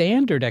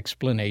standard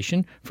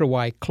explanation for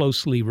why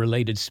closely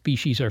related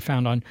species are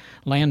found on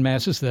land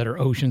masses that are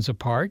oceans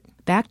apart.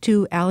 Back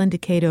to Alan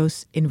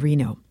Dekados in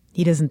Reno.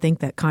 He doesn't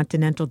think that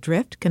continental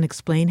drift can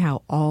explain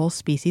how all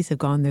species have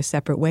gone their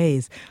separate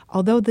ways,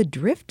 although the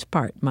drift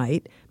part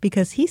might,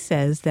 because he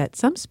says that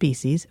some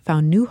species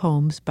found new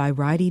homes by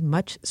riding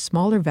much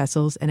smaller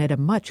vessels and at a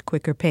much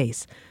quicker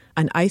pace.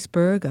 An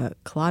iceberg, a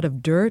clod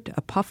of dirt,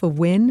 a puff of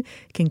wind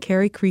can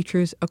carry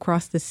creatures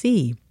across the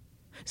sea.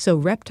 So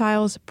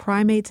reptiles,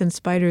 primates, and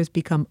spiders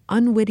become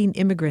unwitting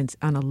immigrants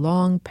on a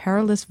long,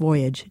 perilous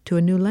voyage to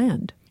a new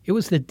land. It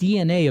was the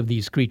DNA of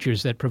these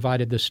creatures that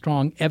provided the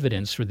strong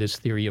evidence for this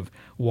theory of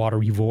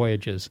watery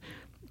voyages.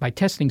 By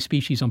testing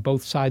species on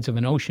both sides of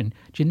an ocean,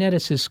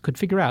 geneticists could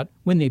figure out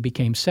when they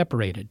became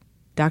separated.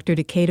 Dr.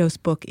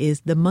 Dekados' book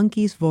is The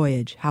Monkey's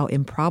Voyage, How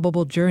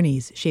Improbable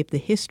Journeys Shape the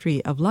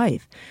History of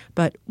Life.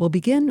 But we'll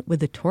begin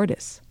with the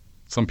tortoise.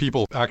 Some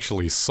people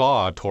actually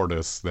saw a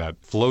tortoise that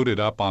floated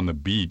up on the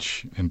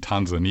beach in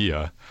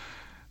Tanzania.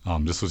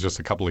 This was just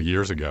a couple of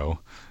years ago.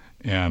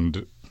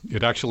 And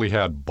it actually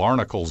had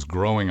barnacles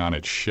growing on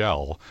its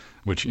shell,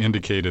 which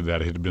indicated that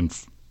it had been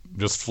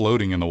just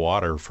floating in the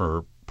water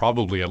for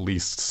probably at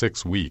least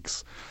 6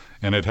 weeks.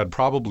 And it had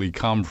probably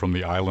come from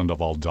the island of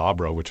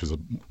Aldabra, which is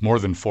more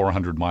than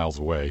 400 miles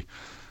away.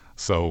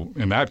 So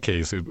in that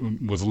case, it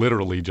was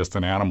literally just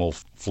an animal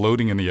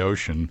floating in the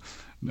ocean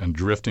and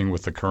drifting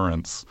with the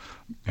currents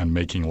and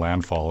making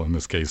landfall, in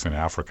this case, in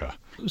Africa.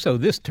 So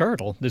this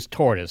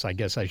tortoise, I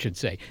guess I should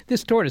say,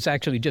 this tortoise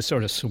actually just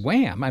sort of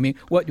swam.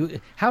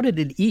 How did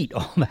it eat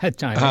all that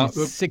time?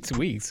 6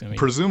 weeks.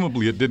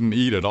 Presumably it didn't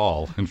eat at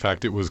all. In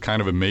fact, it was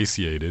kind of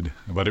emaciated,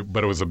 but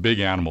it was a big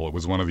animal. It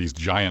was one of these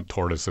giant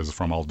tortoises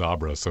from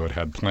Aldabra, so it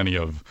had plenty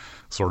of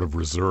sort of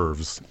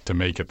reserves to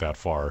make it that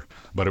far.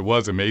 But it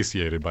was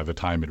emaciated by the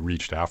time it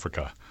reached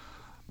Africa.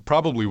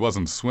 Probably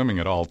wasn't swimming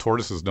at all.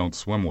 Tortoises don't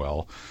swim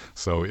well,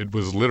 so it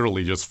was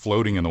literally just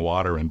floating in the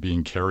water and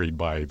being carried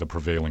by the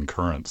prevailing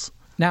currents.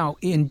 Now,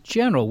 in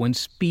general, when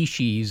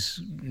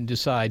species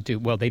decide to,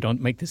 well, they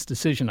don't make this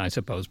decision, I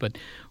suppose, but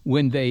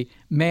when they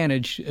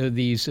manage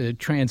these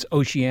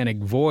transoceanic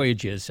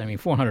voyages, I mean,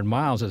 400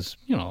 miles is,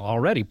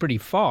 already pretty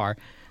far.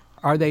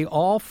 Are they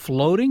all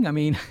floating? I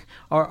mean,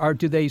 or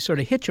do they sort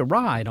of hitch a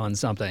ride on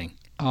something?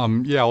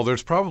 Well,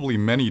 there's probably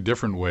many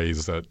different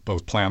ways that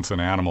both plants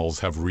and animals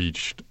have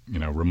reached,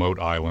 remote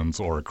islands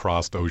or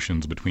across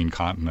oceans between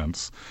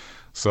continents.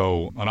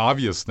 So an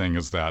obvious thing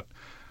is that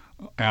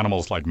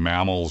animals like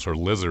mammals or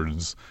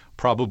lizards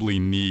probably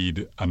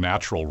need a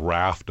natural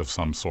raft of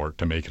some sort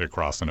to make it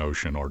across an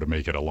ocean or to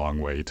make it a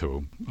long way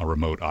to a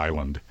remote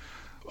island.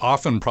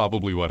 Often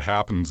probably what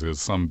happens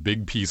is some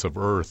big piece of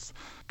earth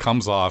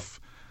comes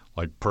off,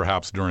 like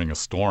perhaps during a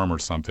storm or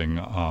something,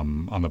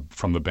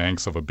 from the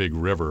banks of a big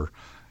river.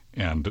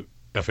 And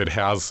if it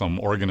has some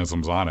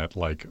organisms on it,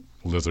 like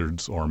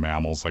lizards or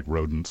mammals, like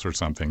rodents or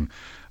something,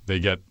 they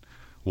get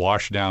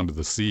washed down to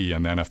the sea.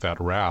 And then if that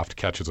raft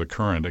catches a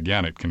current,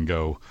 again, it can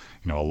go,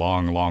 a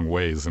long, long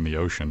ways in the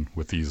ocean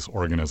with these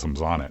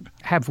organisms on it.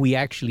 Have we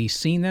actually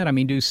seen that? I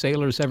mean, do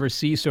sailors ever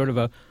see sort of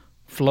a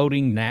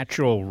floating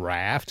natural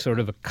raft, sort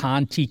of a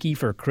Kon-Tiki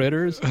for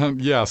critters?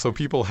 So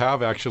people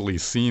have actually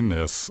seen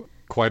this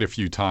quite a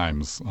few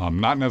times,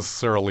 not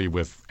necessarily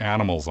with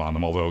animals on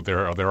them, although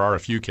there are a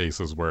few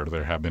cases where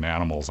there have been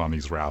animals on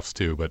these rafts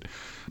too. But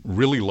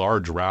really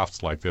large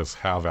rafts like this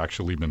have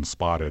actually been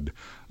spotted.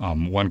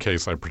 One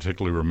case I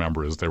particularly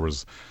remember is there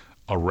was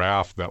a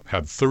raft that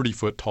had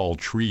 30-foot tall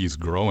trees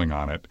growing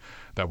on it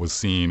that was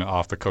seen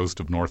off the coast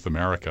of North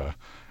America.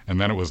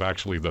 And then it was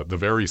actually the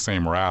very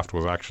same raft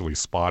was actually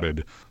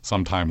spotted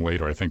sometime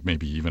later, I think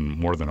maybe even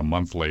more than a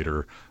month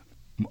later,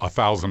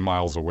 1,000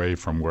 miles away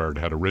from where it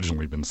had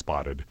originally been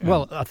spotted.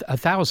 Well,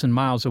 1,000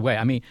 miles away.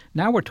 I mean,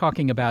 now we're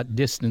talking about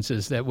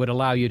distances that would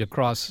allow you to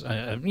cross,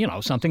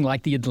 something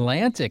like the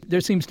Atlantic.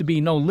 There seems to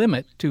be no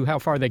limit to how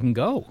far they can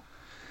go.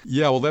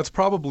 Yeah, well, that's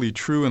probably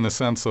true in the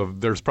sense of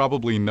there's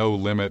probably no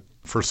limit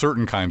for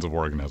certain kinds of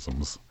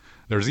organisms.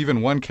 There's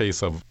even one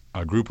case of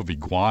a group of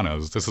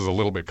iguanas. This is a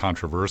little bit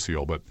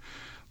controversial, but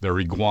they're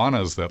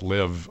iguanas that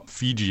live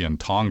Fiji and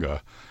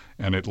Tonga,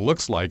 and it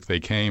looks like they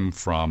came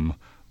from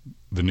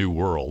the New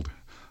World.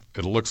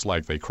 It looks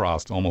like they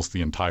crossed almost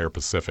the entire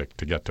Pacific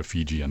to get to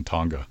Fiji and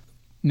Tonga.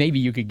 Maybe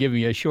you could give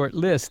me a short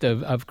list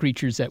of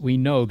creatures that we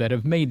know that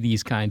have made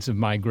these kinds of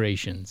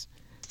migrations.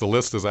 The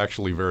list is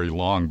actually very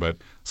long, but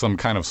some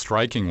kind of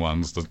striking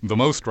ones, the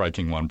most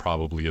striking one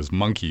probably is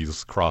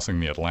monkeys crossing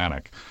the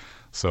Atlantic.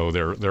 So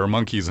there are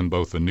monkeys in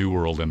both the New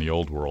World and the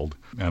Old World.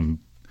 And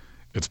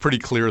it's pretty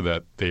clear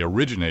that they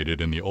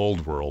originated in the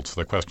Old World. So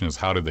the question is,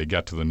 how did they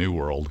get to the New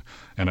World?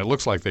 And it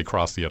looks like they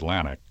crossed the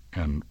Atlantic.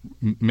 And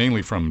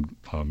mainly from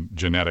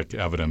genetic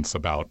evidence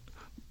about,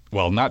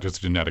 well, not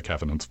just genetic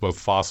evidence, both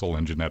fossil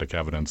and genetic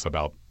evidence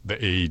about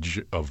the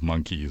age of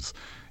monkeys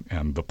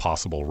and the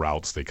possible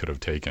routes they could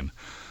have taken.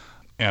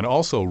 And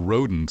also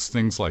rodents,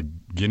 things like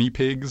guinea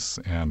pigs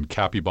and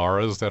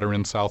capybaras that are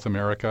in South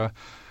America.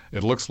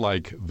 It looks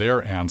like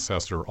their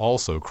ancestor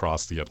also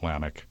crossed the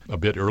Atlantic a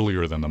bit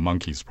earlier than the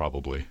monkeys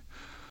probably.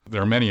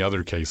 There are many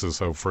other cases.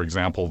 So, for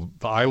example,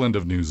 the island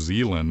of New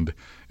Zealand,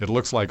 it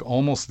looks like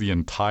almost the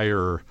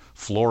entire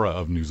flora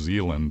of New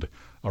Zealand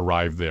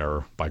arrived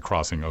there by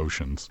crossing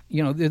oceans.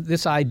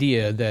 This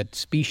idea that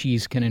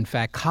species can, in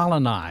fact,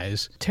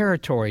 colonize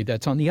territory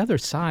that's on the other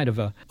side of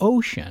an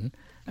ocean.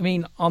 I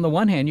mean, on the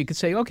one hand, you could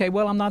say, okay,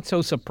 well, I'm not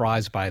so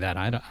surprised by that.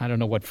 I don't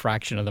know what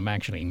fraction of them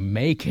actually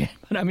make it.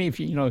 But I mean, if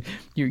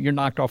you're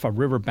knocked off a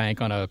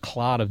riverbank on a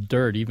clod of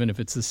dirt, even if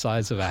it's the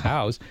size of a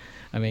house,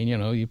 I mean,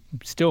 you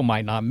still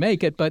might not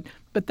make it. But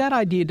that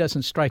idea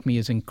doesn't strike me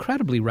as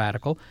incredibly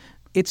radical.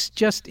 It's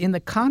just in the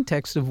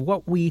context of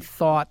what we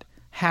thought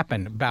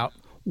happened about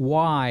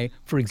why,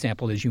 for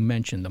example, as you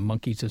mentioned, the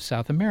monkeys of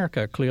South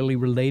America are clearly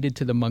related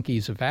to the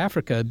monkeys of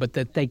Africa, but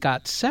that they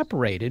got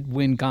separated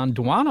when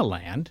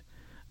Gondwanaland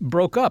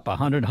broke up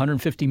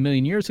 150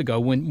 million years ago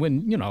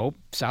when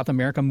South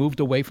America moved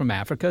away from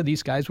Africa.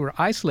 These guys were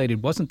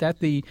isolated. Wasn't that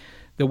the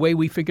way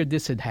we figured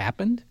this had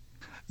happened?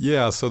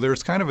 Yeah, so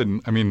there's kind of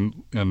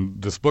in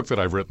this book that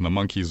I've written, The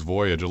Monkey's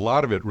Voyage, a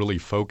lot of it really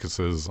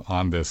focuses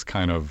on this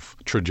kind of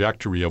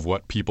trajectory of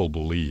what people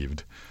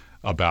believed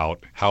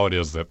about how it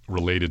is that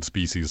related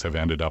species have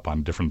ended up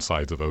on different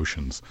sides of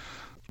oceans.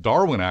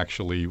 Darwin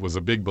actually was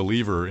a big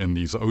believer in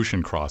these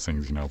ocean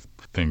crossings,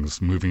 things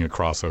moving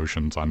across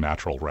oceans on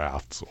natural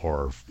rafts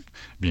or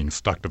being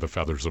stuck to the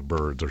feathers of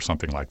birds or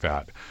something like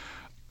that.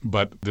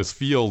 But this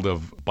field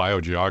of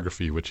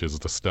biogeography, which is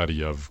the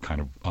study of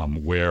kind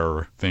of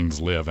where things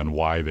live and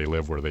why they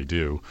live where they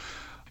do,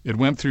 it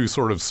went through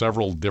sort of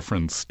several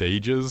different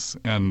stages.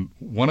 And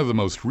one of the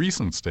most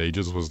recent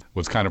stages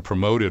was kind of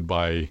promoted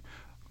by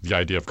the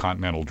idea of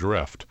continental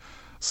drift.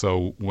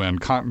 So when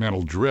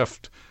continental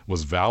drift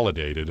was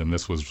validated, and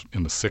this was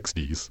in the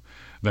 60s,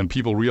 then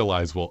people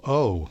realized, well,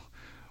 oh,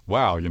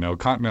 wow,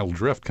 continental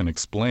drift can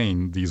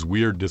explain these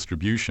weird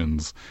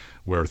distributions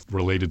where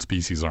related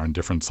species are on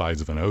different sides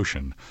of an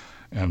ocean.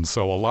 And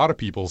so a lot of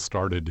people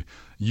started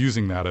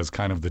using that as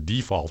kind of the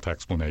default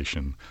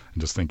explanation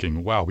and just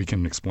thinking, wow, we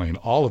can explain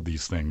all of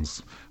these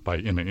things by,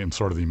 in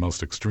sort of the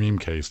most extreme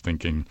case,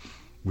 thinking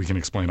we can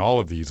explain all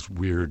of these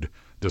weird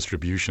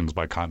distributions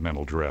by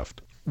continental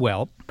drift.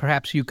 Well,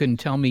 perhaps you can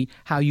tell me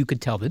how you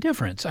could tell the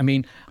difference. I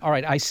mean, all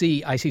right, I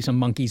see some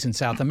monkeys in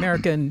South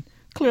America, and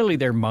clearly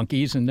they're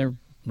monkeys, and they're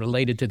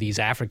related to these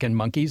African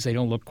monkeys. They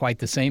don't look quite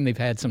the same. They've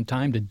had some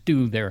time to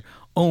do their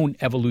own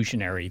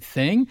evolutionary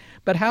thing.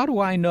 But how do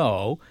I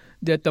know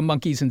that the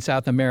monkeys in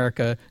South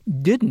America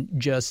didn't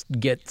just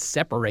get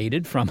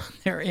separated from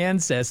their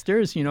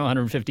ancestors,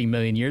 150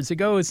 million years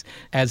ago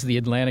as the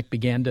Atlantic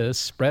began to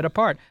spread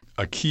apart?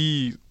 A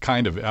key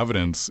kind of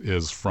evidence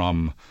is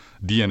from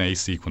DNA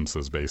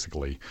sequences,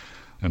 basically.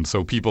 And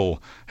so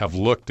people have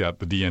looked at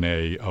the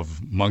DNA of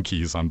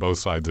monkeys on both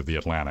sides of the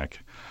Atlantic.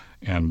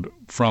 And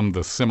from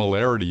the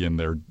similarity in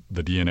the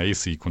DNA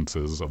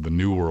sequences of the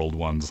New World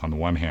ones on the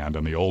one hand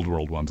and the Old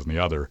World ones on the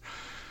other,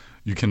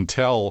 you can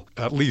tell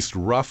at least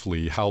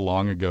roughly how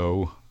long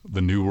ago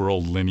the New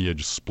World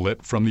lineage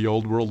split from the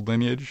Old World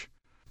lineage.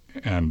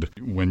 And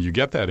when you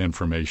get that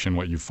information,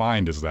 what you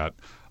find is that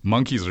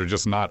monkeys are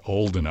just not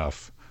old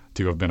enough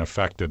to have been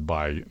affected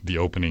by the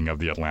opening of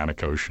the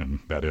Atlantic Ocean,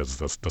 that is,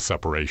 the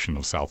separation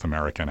of South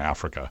America and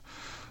Africa.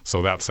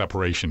 So that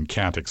separation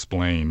can't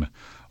explain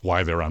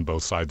why they're on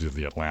both sides of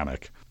the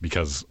Atlantic,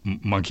 because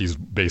monkeys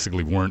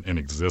basically weren't in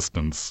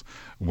existence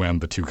when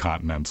the two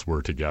continents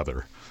were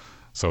together.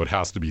 So it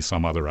has to be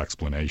some other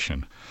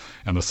explanation.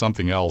 And the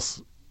something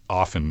else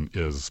often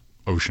is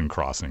ocean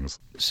crossings.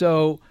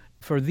 So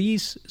for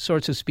these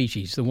sorts of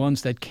species, the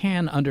ones that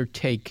can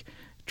undertake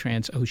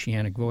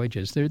transoceanic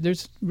voyages,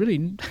 there's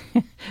really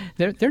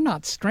they're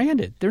not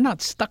stranded. They're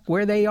not stuck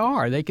where they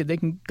are. They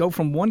can go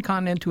from one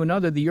continent to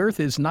another. The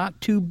Earth is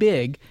not too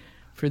big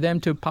for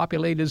them to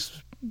populate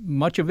as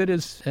much of it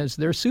as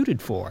they're suited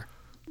for.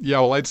 Yeah,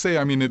 well, I'd say,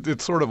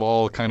 it's sort of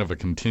all kind of a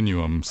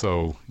continuum.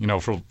 So,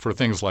 for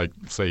things like,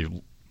 say,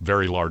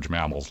 very large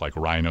mammals like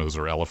rhinos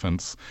or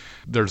elephants,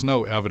 there's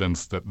no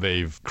evidence that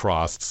they've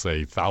crossed,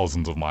 say,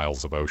 thousands of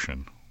miles of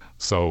ocean.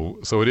 So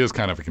it is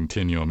kind of a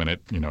continuum, and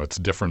it's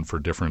different for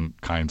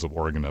different kinds of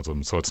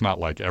organisms. So it's not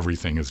like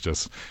everything is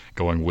just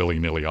going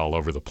willy-nilly all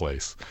over the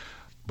place.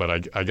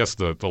 But I guess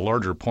the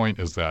larger point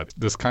is that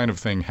this kind of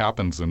thing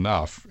happens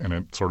enough, and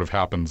it sort of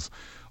happens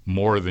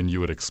more than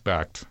you would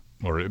expect,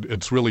 or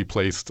it's really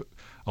placed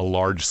a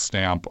large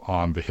stamp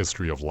on the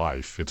history of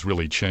life. It's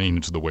really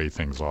changed the way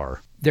things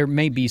are. There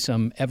may be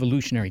some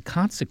evolutionary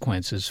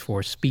consequences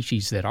for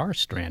species that are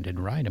stranded,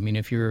 right? I mean,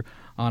 if you're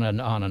on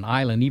an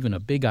island, even a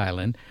big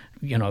island,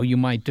 you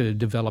might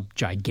develop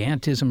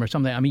gigantism or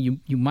something. I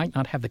mean, you might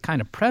not have the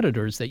kind of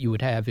predators that you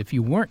would have if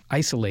you weren't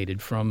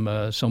isolated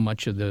from so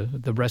much of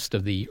the rest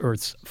of the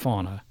Earth's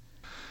fauna.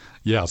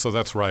 Yeah, so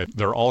that's right.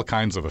 There are all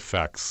kinds of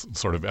effects,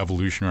 sort of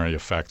evolutionary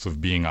effects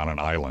of being on an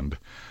island.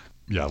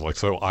 Yeah,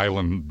 so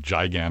island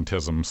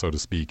gigantism, so to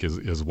speak,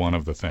 is one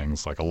of the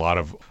things. Like a lot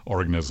of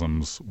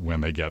organisms,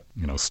 when they get,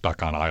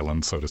 stuck on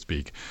islands, so to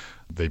speak,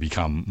 they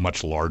become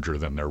much larger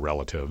than their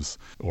relatives.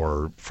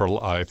 Or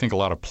I think a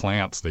lot of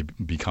plants, they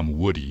become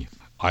woody.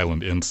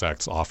 Island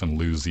insects often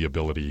lose the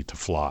ability to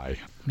fly.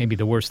 Maybe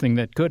the worst thing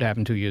that could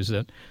happen to you is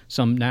that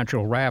some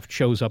natural raft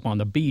shows up on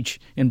the beach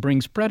and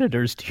brings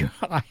predators to your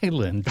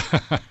island.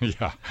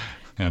 Yeah.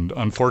 And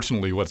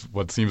unfortunately,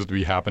 what seems to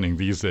be happening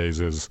these days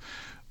is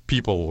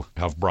people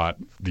have brought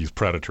these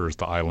predators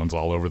to islands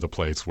all over the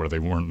place where they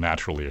weren't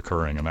naturally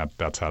occurring, and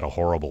that's had a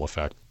horrible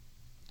effect.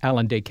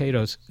 Alan De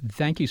Queiroz,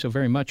 thank you so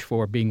very much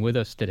for being with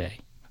us today.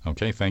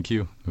 Okay, thank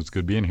you. It was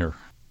good being here.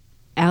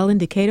 Alan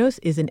De Queiroz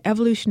is an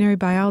evolutionary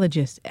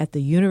biologist at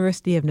the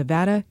University of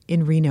Nevada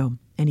in Reno,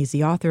 and he's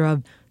the author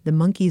of The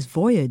Monkey's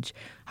Voyage,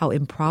 How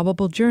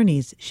Improbable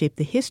Journeys Shape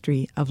the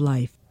History of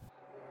Life.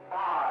 5,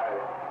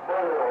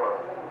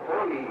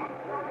 4, 3, 2,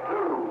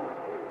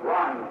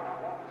 1,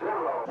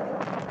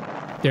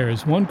 0. There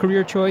is one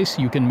career choice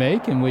you can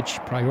make in which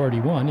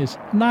priority one is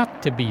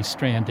not to be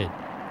stranded.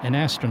 An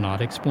astronaut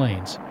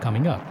explains,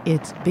 coming up.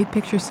 It's Big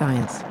Picture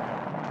Science.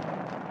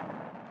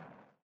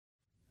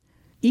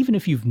 Even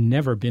if you've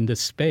never been to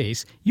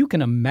space, you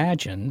can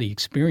imagine the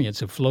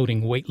experience of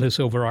floating weightless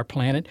over our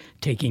planet,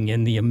 taking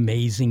in the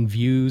amazing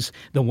views,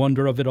 the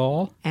wonder of it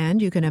all.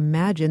 And you can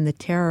imagine the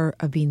terror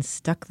of being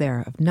stuck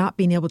there, of not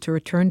being able to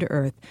return to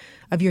Earth,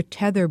 of your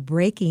tether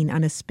breaking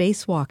on a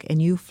spacewalk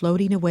and you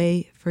floating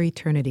away for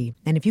eternity.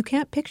 And if you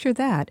can't picture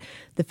that,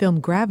 the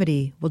film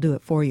Gravity will do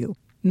it for you.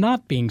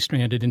 Not being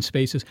stranded in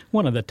space is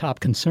one of the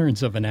top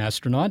concerns of an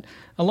astronaut,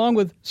 along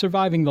with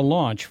surviving the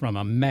launch from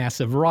a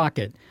massive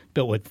rocket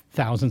built with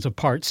thousands of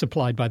parts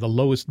supplied by the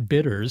lowest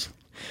bidders.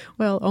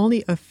 Well,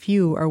 only a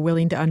few are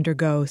willing to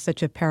undergo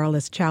such a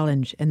perilous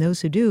challenge, and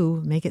those who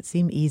do make it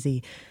seem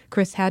easy.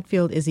 Chris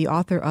Hadfield is the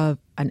author of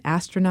An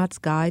Astronaut's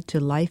Guide to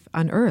Life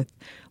on Earth,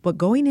 What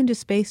Going into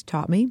Space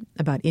Taught Me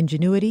About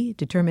Ingenuity,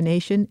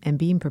 Determination, and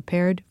Being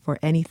Prepared for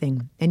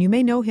Anything. And you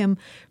may know him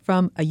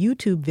from a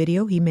YouTube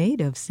video he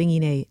made of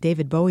singing a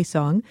David Bowie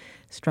song,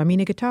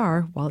 strumming a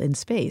guitar while in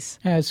space.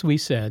 As we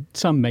said,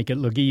 some make it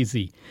look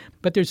easy.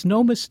 But there's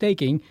no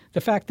mistaking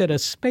the fact that a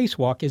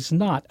spacewalk is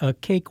not a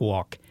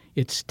cakewalk.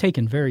 It's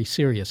taken very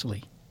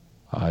seriously.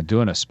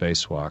 Doing a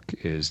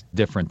spacewalk is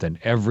different than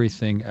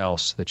everything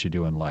else that you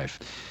do in life.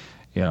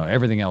 You know,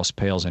 everything else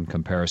pales in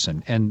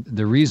comparison. And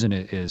the reason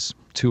it is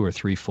two or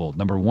threefold.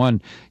 Number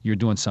one, you're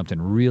doing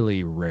something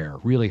really rare,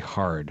 really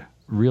hard,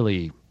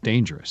 really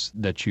dangerous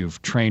that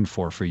you've trained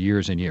for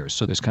years and years.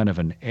 So there's kind of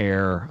an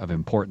air of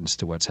importance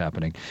to what's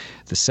happening.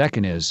 The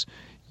second is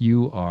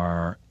you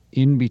are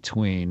in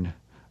between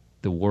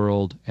the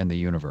world and the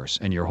universe,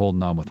 and you're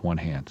holding on with one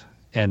hand.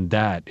 And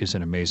that is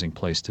an amazing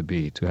place to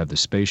be, to have the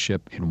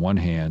spaceship in one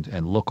hand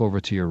and look over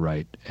to your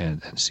right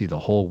and see the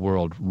whole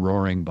world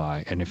roaring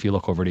by. And if you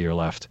look over to your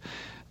left,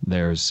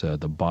 there's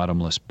the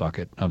bottomless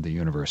bucket of the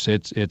universe.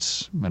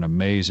 It's an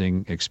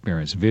amazing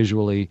experience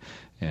visually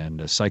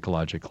and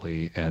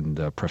psychologically and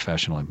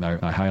professionally.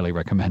 I highly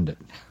recommend it.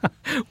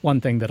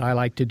 One thing that I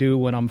like to do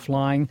when I'm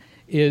flying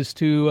is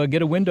to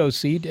get a window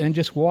seat and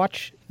just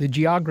watch the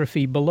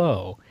geography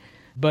below.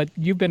 But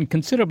you've been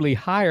considerably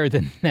higher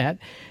than that,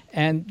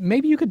 and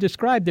maybe you could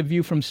describe the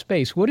view from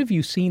space. What have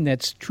you seen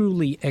that's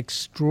truly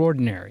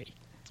extraordinary?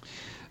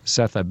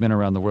 Seth, I've been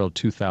around the world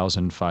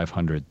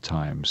 2,500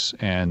 times,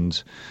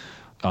 and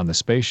on the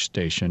space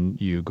station,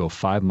 you go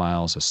 5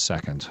 miles a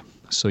second.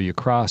 So you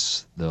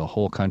cross the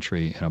whole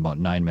country in about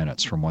 9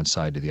 minutes from one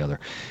side to the other.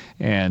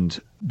 And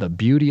the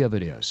beauty of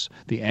it is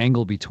the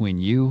angle between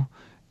you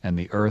and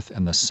the earth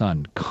and the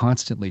sun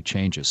constantly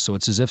changes. So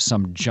it's as if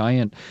some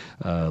giant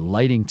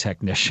lighting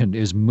technician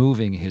is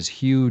moving his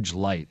huge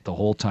light the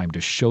whole time to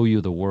show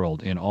you the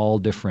world in all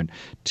different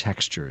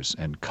textures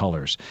and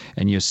colors.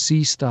 And you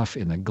see stuff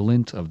in the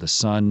glint of the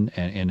sun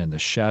and in the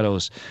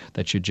shadows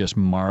that you just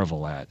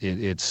marvel at.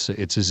 It's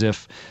as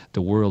if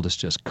the world is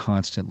just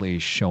constantly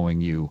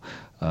showing you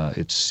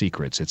its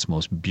secrets, its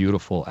most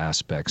beautiful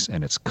aspects,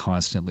 and it's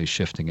constantly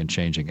shifting and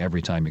changing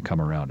every time you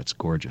come around. It's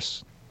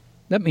gorgeous.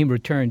 Let me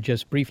return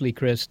just briefly,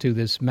 Chris, to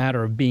this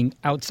matter of being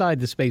outside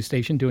the space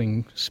station,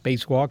 doing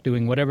spacewalk,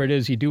 doing whatever it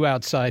is you do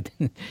outside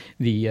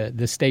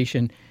the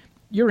station.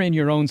 You're in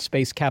your own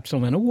space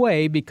capsule in a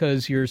way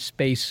because your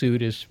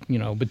spacesuit is,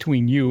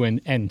 between you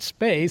and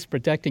space,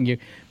 protecting you.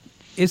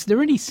 Is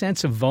there any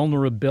sense of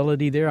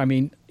vulnerability there? I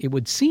mean, it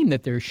would seem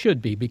that there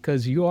should be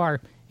because you are,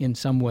 in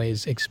some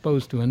ways,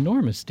 exposed to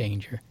enormous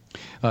danger.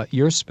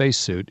 Your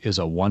spacesuit is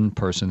a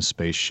one-person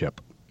spaceship.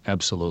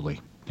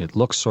 Absolutely. It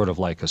looks sort of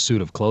like a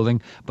suit of clothing,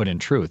 but in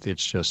truth,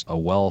 it's just a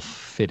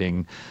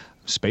well-fitting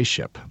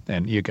spaceship.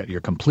 And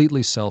you're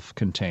completely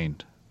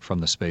self-contained from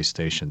the space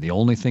station. The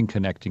only thing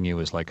connecting you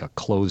is like a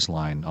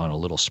clothesline on a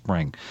little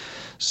spring.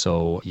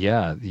 So,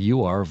 yeah,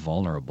 you are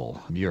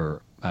vulnerable.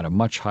 You're at a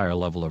much higher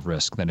level of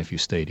risk than if you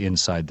stayed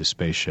inside the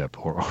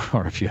spaceship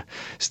or if you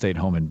stayed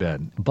home in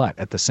bed. But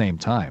at the same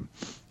time,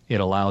 it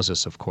allows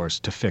us, of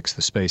course, to fix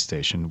the space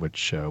station,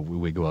 which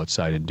we go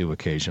outside and do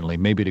occasionally,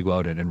 maybe to go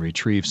out and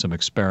retrieve some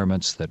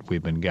experiments that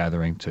we've been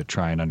gathering to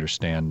try and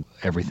understand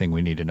everything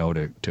we need to know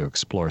to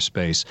explore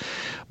space.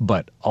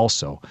 But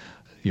also,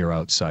 you're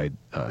outside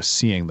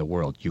seeing the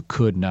world. You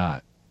could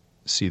not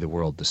see the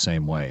world the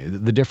same way.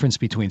 The difference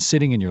between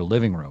sitting in your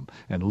living room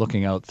and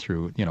looking out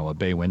through, a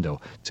bay window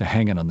to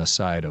hanging on the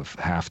side of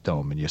Half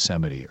Dome in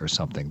Yosemite or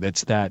something,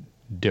 that's that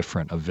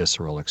different a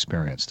visceral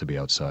experience to be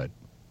outside.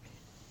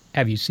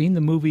 Have you seen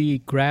the movie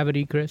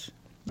Gravity, Chris?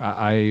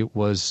 I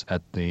was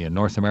at the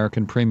North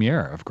American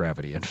premiere of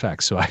Gravity, in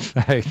fact, so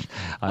I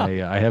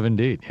have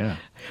indeed, yeah.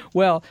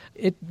 Well,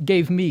 it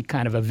gave me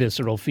kind of a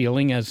visceral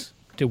feeling as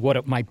to what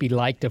it might be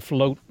like to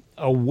float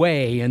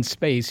away in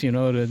space,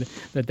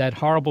 that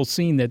horrible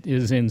scene that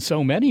is in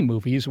so many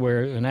movies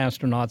where an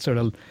astronaut sort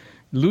of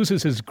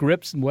loses his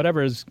grips and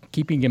whatever is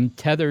keeping him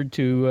tethered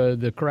to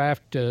the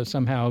craft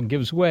somehow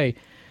gives way.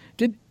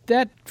 Did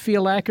that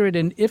feel accurate?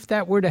 And if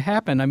that were to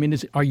happen, I mean,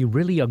 are you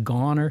really a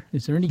goner?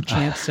 Is there any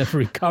chance of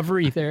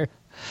recovery there?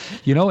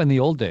 In the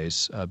old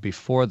days,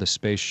 before the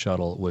space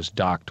shuttle was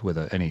docked with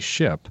any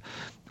ship,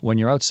 when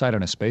you're outside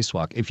on a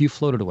spacewalk, if you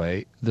floated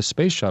away, the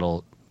space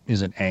shuttle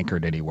isn't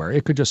anchored anywhere.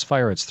 It could just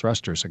fire its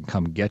thrusters and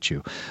come get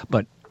you.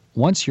 But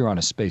once you're on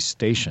a space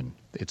station,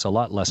 it's a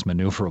lot less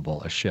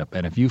maneuverable, a ship.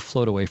 And if you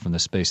float away from the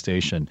space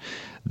station,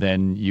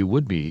 then you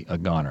would be a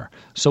goner.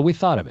 So we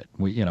thought of it.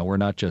 We're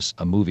not just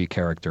a movie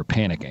character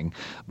panicking,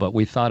 but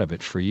we thought of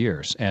it for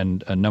years.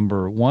 And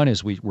number one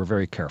is we're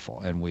very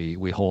careful, and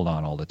we hold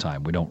on all the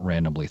time. We don't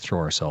randomly throw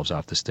ourselves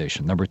off the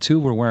station. Number two,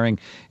 we're wearing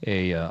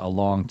a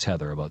long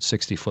tether, about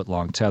 60-foot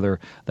long tether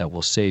that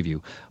will save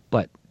you.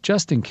 But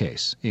just in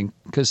case,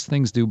 because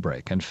things do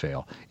break and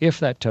fail,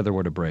 if that tether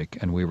were to break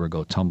and we were to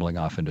go tumbling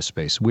off into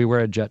space, we wear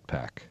a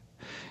jetpack.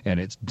 and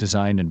it's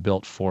designed and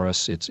built for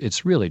us.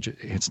 It's really,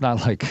 it's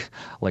not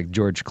like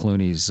George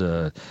Clooney's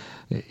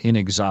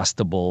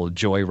inexhaustible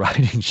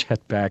joyriding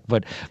jetpack,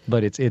 but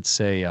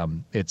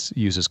it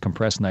uses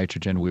compressed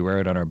nitrogen. We wear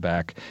it on our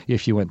back.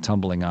 If you went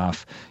tumbling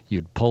off,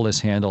 you'd pull this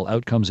handle,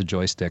 out comes a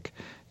joystick,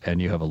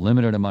 and you have a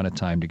limited amount of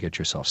time to get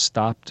yourself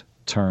stopped,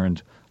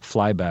 turned,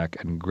 fly back,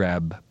 and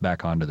grab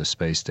back onto the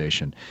space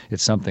station.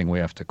 It's something we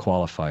have to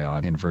qualify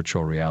on in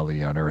virtual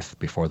reality on Earth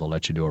before they'll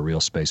let you do a real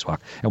spacewalk.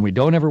 And we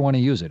don't ever want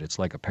to use it. It's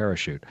like a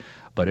parachute.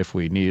 But if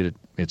we need it,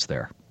 it's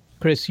there.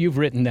 Chris, you've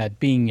written that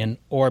being in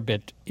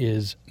orbit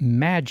is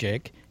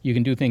magic. You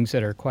can do things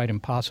that are quite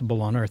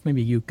impossible on Earth.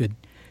 Maybe you could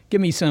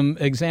give me some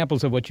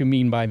examples of what you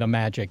mean by the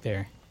magic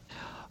there.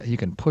 You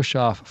can push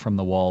off from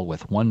the wall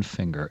with one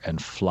finger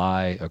and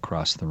fly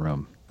across the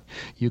room.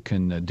 You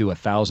can do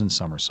 1,000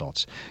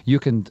 somersaults. You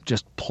can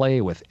just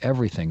play with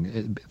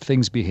everything.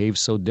 Things behave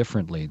so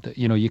differently.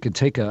 You can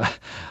take a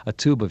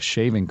tube of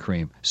shaving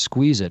cream,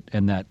 squeeze it,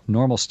 and that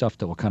normal stuff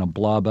that will kind of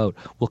blob out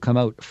will come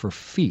out for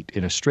feet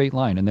in a straight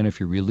line. And then if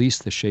you release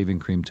the shaving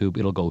cream tube,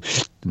 it'll go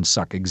and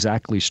suck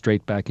exactly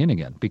straight back in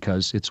again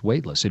because it's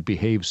weightless. It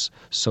behaves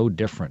so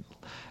different.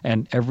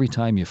 And every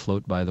time you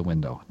float by the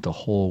window, the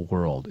whole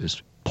world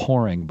is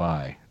pouring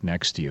by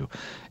next to you.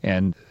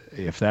 And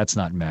if that's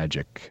not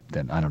magic,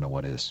 then I don't know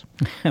what is.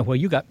 Well,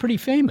 you got pretty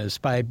famous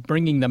by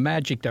bringing the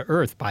magic to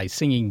Earth by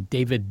singing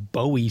David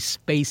Bowie's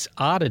Space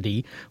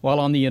Oddity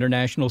while on the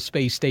International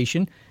Space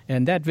Station,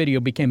 and that video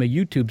became a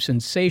YouTube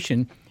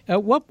sensation.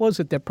 What was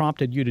it that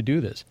prompted you to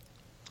do this?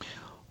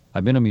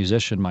 I've been a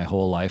musician my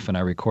whole life, and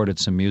I recorded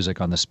some music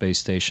on the space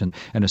station.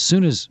 And as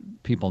soon as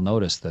people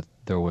noticed that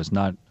there was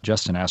not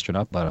just an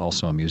astronaut, but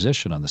also a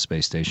musician on the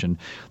space station,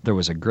 there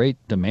was a great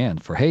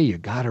demand for, hey, you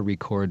got to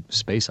record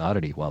Space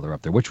Oddity while they're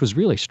up there, which was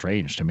really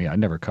strange to me. I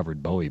never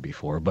covered Bowie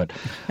before, but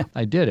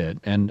I did it.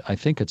 And I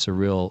think it's a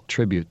real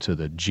tribute to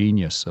the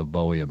genius of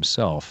Bowie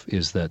himself,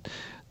 is that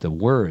the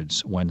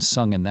words, when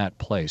sung in that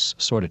place,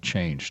 sort of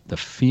changed. The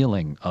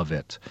feeling of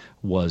it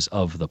was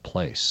of the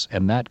place.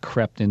 And that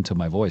crept into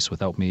my voice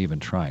without me even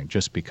trying,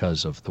 just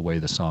because of the way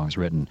the song's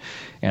written.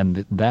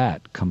 And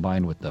that,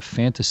 combined with the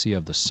fantasy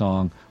of the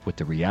song, with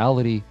the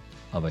reality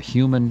of a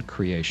human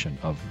creation,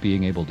 of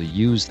being able to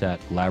use that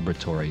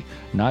laboratory,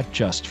 not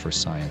just for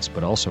science,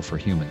 but also for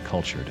human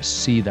culture, to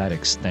see that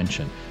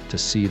extension, to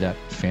see that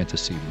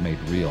fantasy made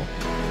real.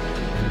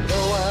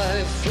 Though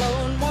I've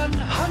flown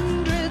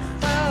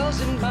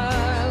 100,000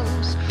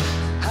 miles,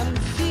 I'm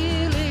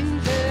feeling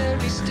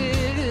very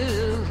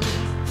still.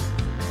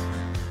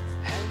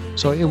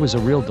 So it was a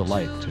real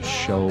delight to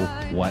show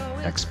what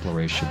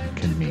exploration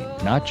can mean,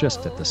 not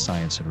just at the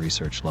science and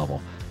research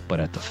level, but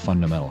at the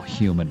fundamental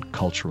human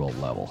cultural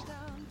level.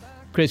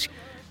 Chris,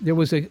 there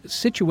was a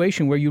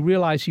situation where you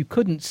realized you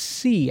couldn't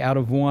see out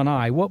of one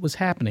eye. What was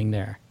happening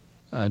there?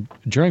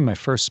 During my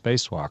first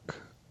spacewalk,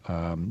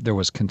 there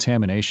was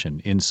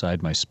contamination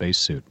inside my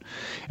spacesuit.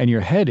 And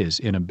your head is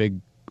in a big,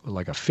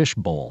 like a fish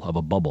bowl of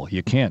a bubble.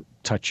 You can't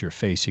touch your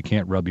face. You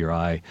can't rub your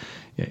eye.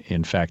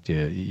 In fact,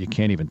 you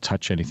can't even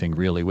touch anything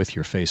really with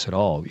your face at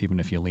all, even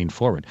if you lean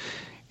forward.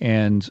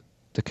 And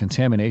the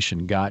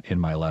contamination got in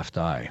my left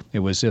eye. It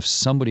was as if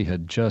somebody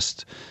had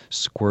just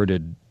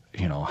squirted,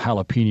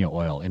 jalapeno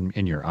oil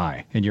in your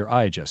eye. And your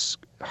eye just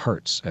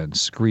hurts and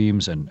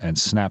screams and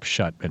snaps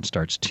shut and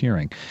starts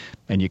tearing.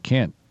 And you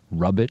can't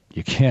rub it.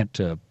 You can't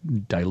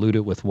dilute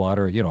it with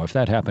water. If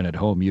that happened at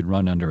home, you'd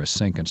run under a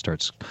sink and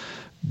start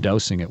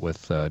dousing it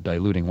with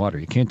diluting water.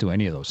 You can't do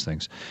any of those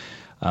things.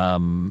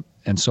 And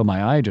so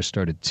my eye just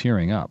started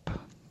tearing up.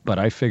 But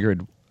I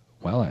figured,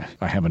 well,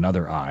 I have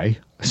another eye,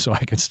 so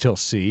I can still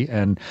see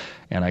and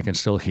I can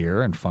still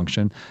hear and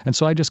function. And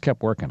so I just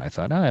kept working. I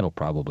thought, it'll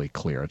probably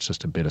clear. It's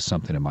just a bit of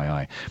something in my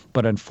eye.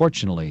 But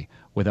unfortunately,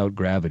 without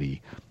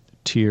gravity,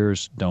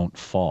 tears don't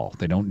fall.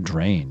 They don't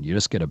drain. You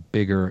just get a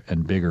bigger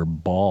and bigger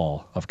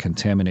ball of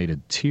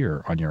contaminated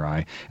tear on your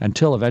eye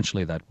until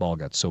eventually that ball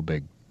got so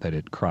big that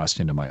it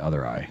crossed into my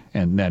other eye.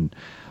 And then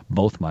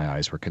both my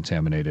eyes were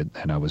contaminated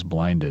and I was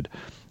blinded.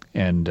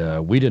 And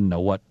we didn't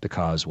know what the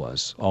cause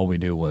was. All we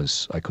knew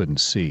was I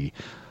couldn't see.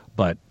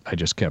 But I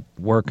just kept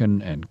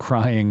working and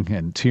crying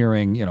and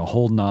tearing,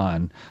 holding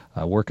on,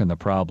 working the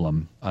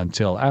problem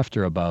until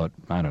after about,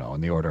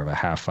 in the order of a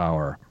half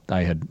hour,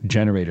 I had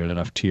generated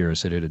enough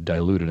tears that it had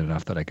diluted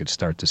enough that I could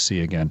start to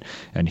see again.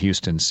 And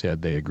Houston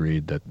said they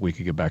agreed that we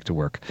could get back to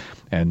work.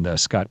 And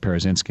Scott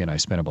Parazynski and I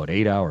spent about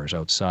 8 hours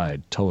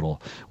outside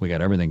total. We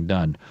got everything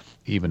done,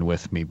 even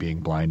with me being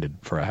blinded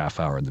for a half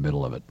hour in the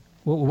middle of it.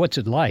 Well, what's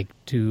it like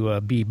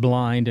to be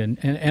blind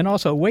and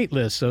also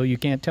weightless, so you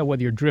can't tell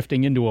whether you're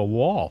drifting into a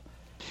wall?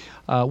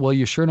 Well,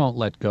 you sure don't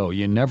let go.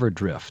 You never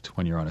drift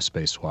when you're on a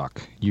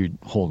spacewalk. You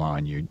hold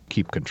on. You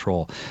keep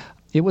control.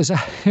 It was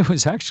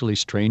actually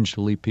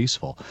strangely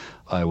peaceful.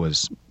 I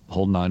was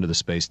holding on to the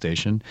space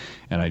station,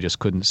 and I just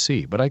couldn't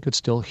see. But I could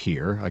still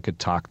hear. I could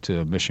talk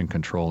to Mission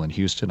Control in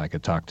Houston. I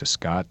could talk to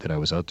Scott that I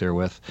was out there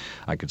with.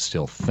 I could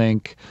still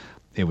think.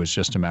 It was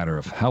just a matter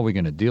of how are we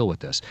going to deal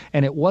with this.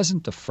 And it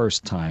wasn't the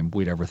first time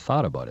we'd ever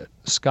thought about it.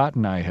 Scott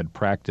and I had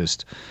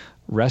practiced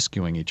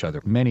rescuing each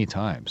other many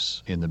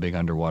times in the big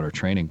underwater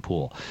training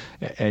pool.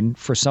 And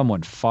for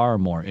someone far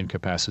more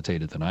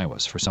incapacitated than I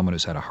was, for someone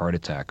who's had a heart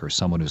attack or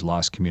someone who's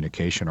lost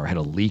communication or had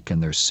a leak in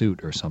their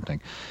suit or something,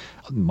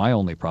 my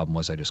only problem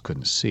was I just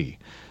couldn't see.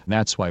 And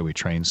that's why we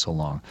train so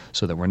long,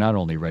 so that we're not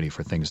only ready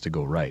for things to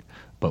go right,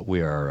 but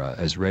we are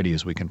as ready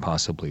as we can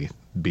possibly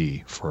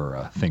be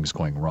for things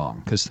going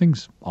wrong, because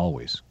things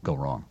always go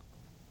wrong.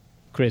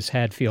 Chris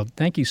Hadfield,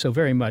 thank you so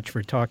very much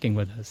for talking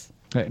with us.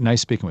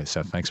 Nice speaking with you,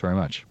 Seth. Thanks very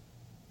much.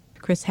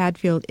 Chris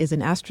Hadfield is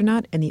an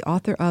astronaut and the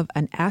author of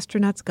An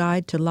Astronaut's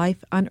Guide to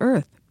Life on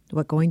Earth,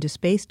 What Going to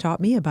Space Taught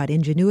Me About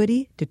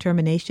Ingenuity,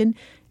 Determination,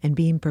 and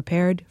Being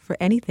Prepared for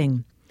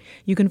Anything.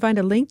 You can find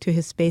a link to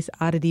his Space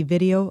Oddity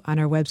video on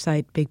our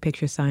website,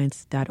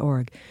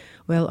 bigpicturescience.org.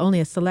 Well, only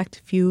a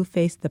select few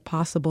face the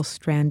possible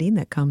stranding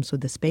that comes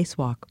with the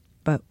spacewalk,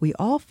 but we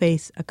all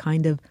face a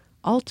kind of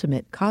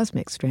ultimate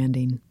cosmic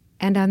stranding.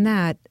 And on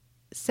that,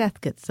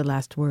 Seth gets the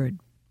last word.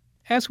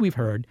 As we've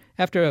heard,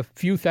 after a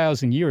few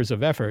thousand years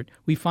of effort,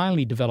 we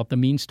finally developed the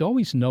means to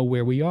always know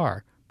where we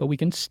are. But we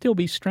can still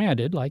be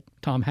stranded, like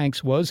Tom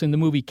Hanks was in the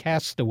movie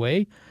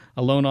Castaway,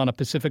 alone on a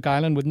Pacific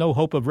island with no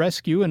hope of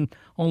rescue and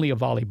only a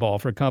volleyball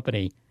for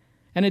company.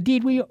 And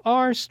indeed, we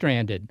are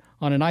stranded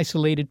on an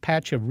isolated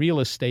patch of real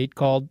estate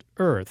called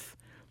Earth.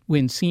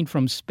 When seen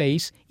from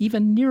space,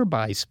 even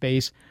nearby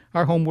space,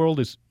 our home world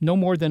is no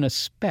more than a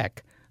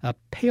speck, a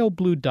pale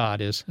blue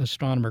dot, as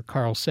astronomer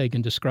Carl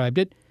Sagan described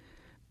it.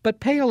 But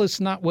pale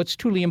is not what's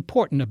truly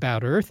important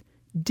about Earth.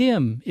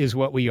 Dim is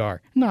what we are,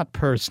 not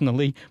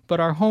personally, but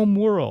our home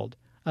world,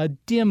 a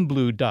dim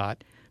blue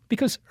dot,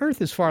 because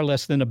Earth is far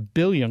less than a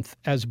billionth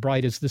as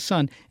bright as the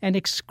sun and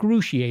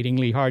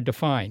excruciatingly hard to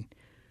find.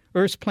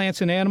 Earth's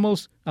plants and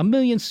animals, 1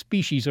 million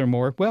species or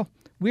more, well,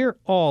 we're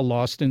all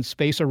lost in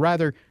space, or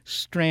rather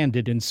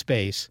stranded in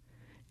space.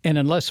 And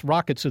unless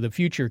rockets of the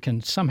future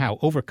can somehow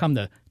overcome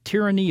the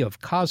tyranny of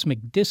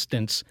cosmic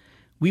distance,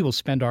 we will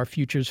spend our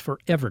futures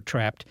forever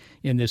trapped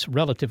in this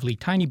relatively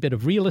tiny bit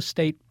of real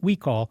estate we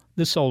call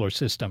the solar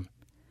system.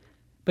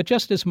 But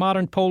just as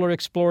modern polar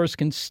explorers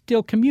can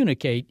still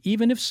communicate,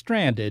 even if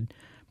stranded,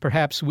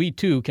 perhaps we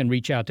too can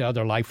reach out to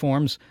other life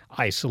forms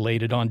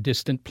isolated on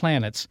distant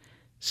planets.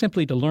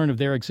 Simply to learn of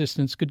their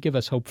existence could give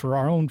us hope for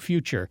our own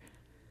future.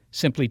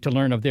 Simply to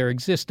learn of their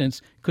existence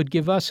could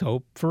give us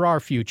hope for our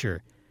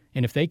future.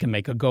 And if they can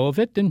make a go of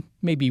it, then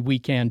maybe we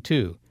can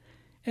too.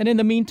 And in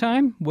the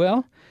meantime,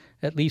 well,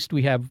 at least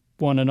we have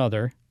one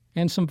another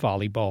and some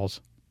volleyballs.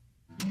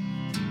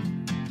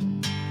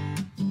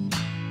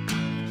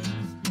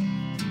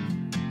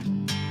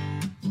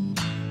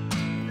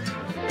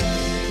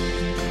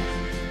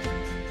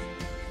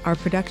 Our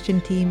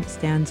production team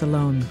stands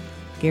alone.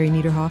 Gary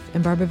Niederhoff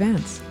and Barbara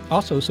Vance.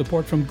 Also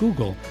support from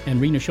Google and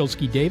Rena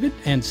Shulsky-David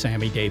and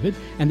Sammy David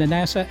and the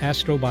NASA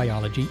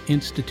Astrobiology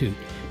Institute.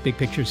 Big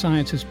Picture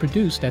Science is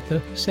produced at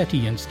the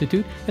SETI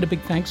Institute, and a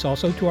big thanks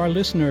also to our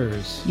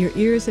listeners. Your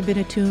ears have been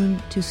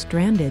attuned to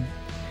Stranded.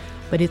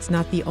 But it's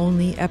not the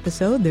only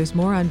episode. There's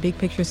more on Big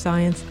Picture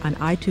Science on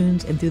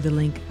iTunes and through the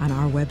link on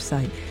our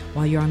website.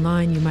 While you're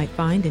online, you might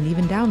find and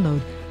even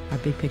download our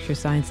Big Picture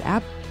Science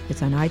app.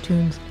 It's on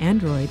iTunes,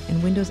 Android,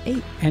 and Windows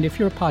 8. And if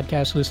you're a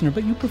podcast listener,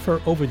 but you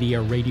prefer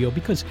over-the-air radio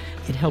because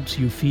it helps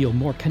you feel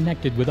more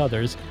connected with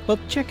others, well,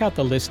 check out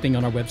the listing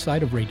on our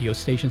website of radio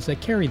stations that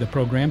carry the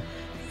program.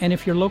 And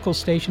if your local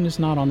station is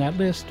not on that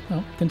list,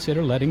 well,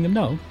 consider letting them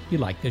know you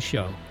like this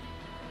show.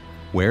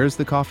 Where's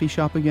the coffee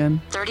shop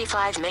again?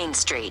 35 Main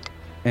Street.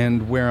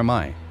 And where am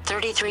I?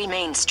 33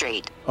 Main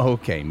Street.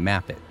 Okay,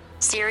 map it.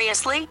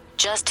 Seriously?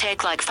 Just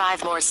take like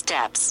 5 more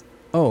steps.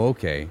 Oh,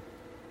 okay.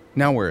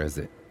 Now where is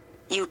it?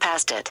 You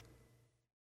passed it.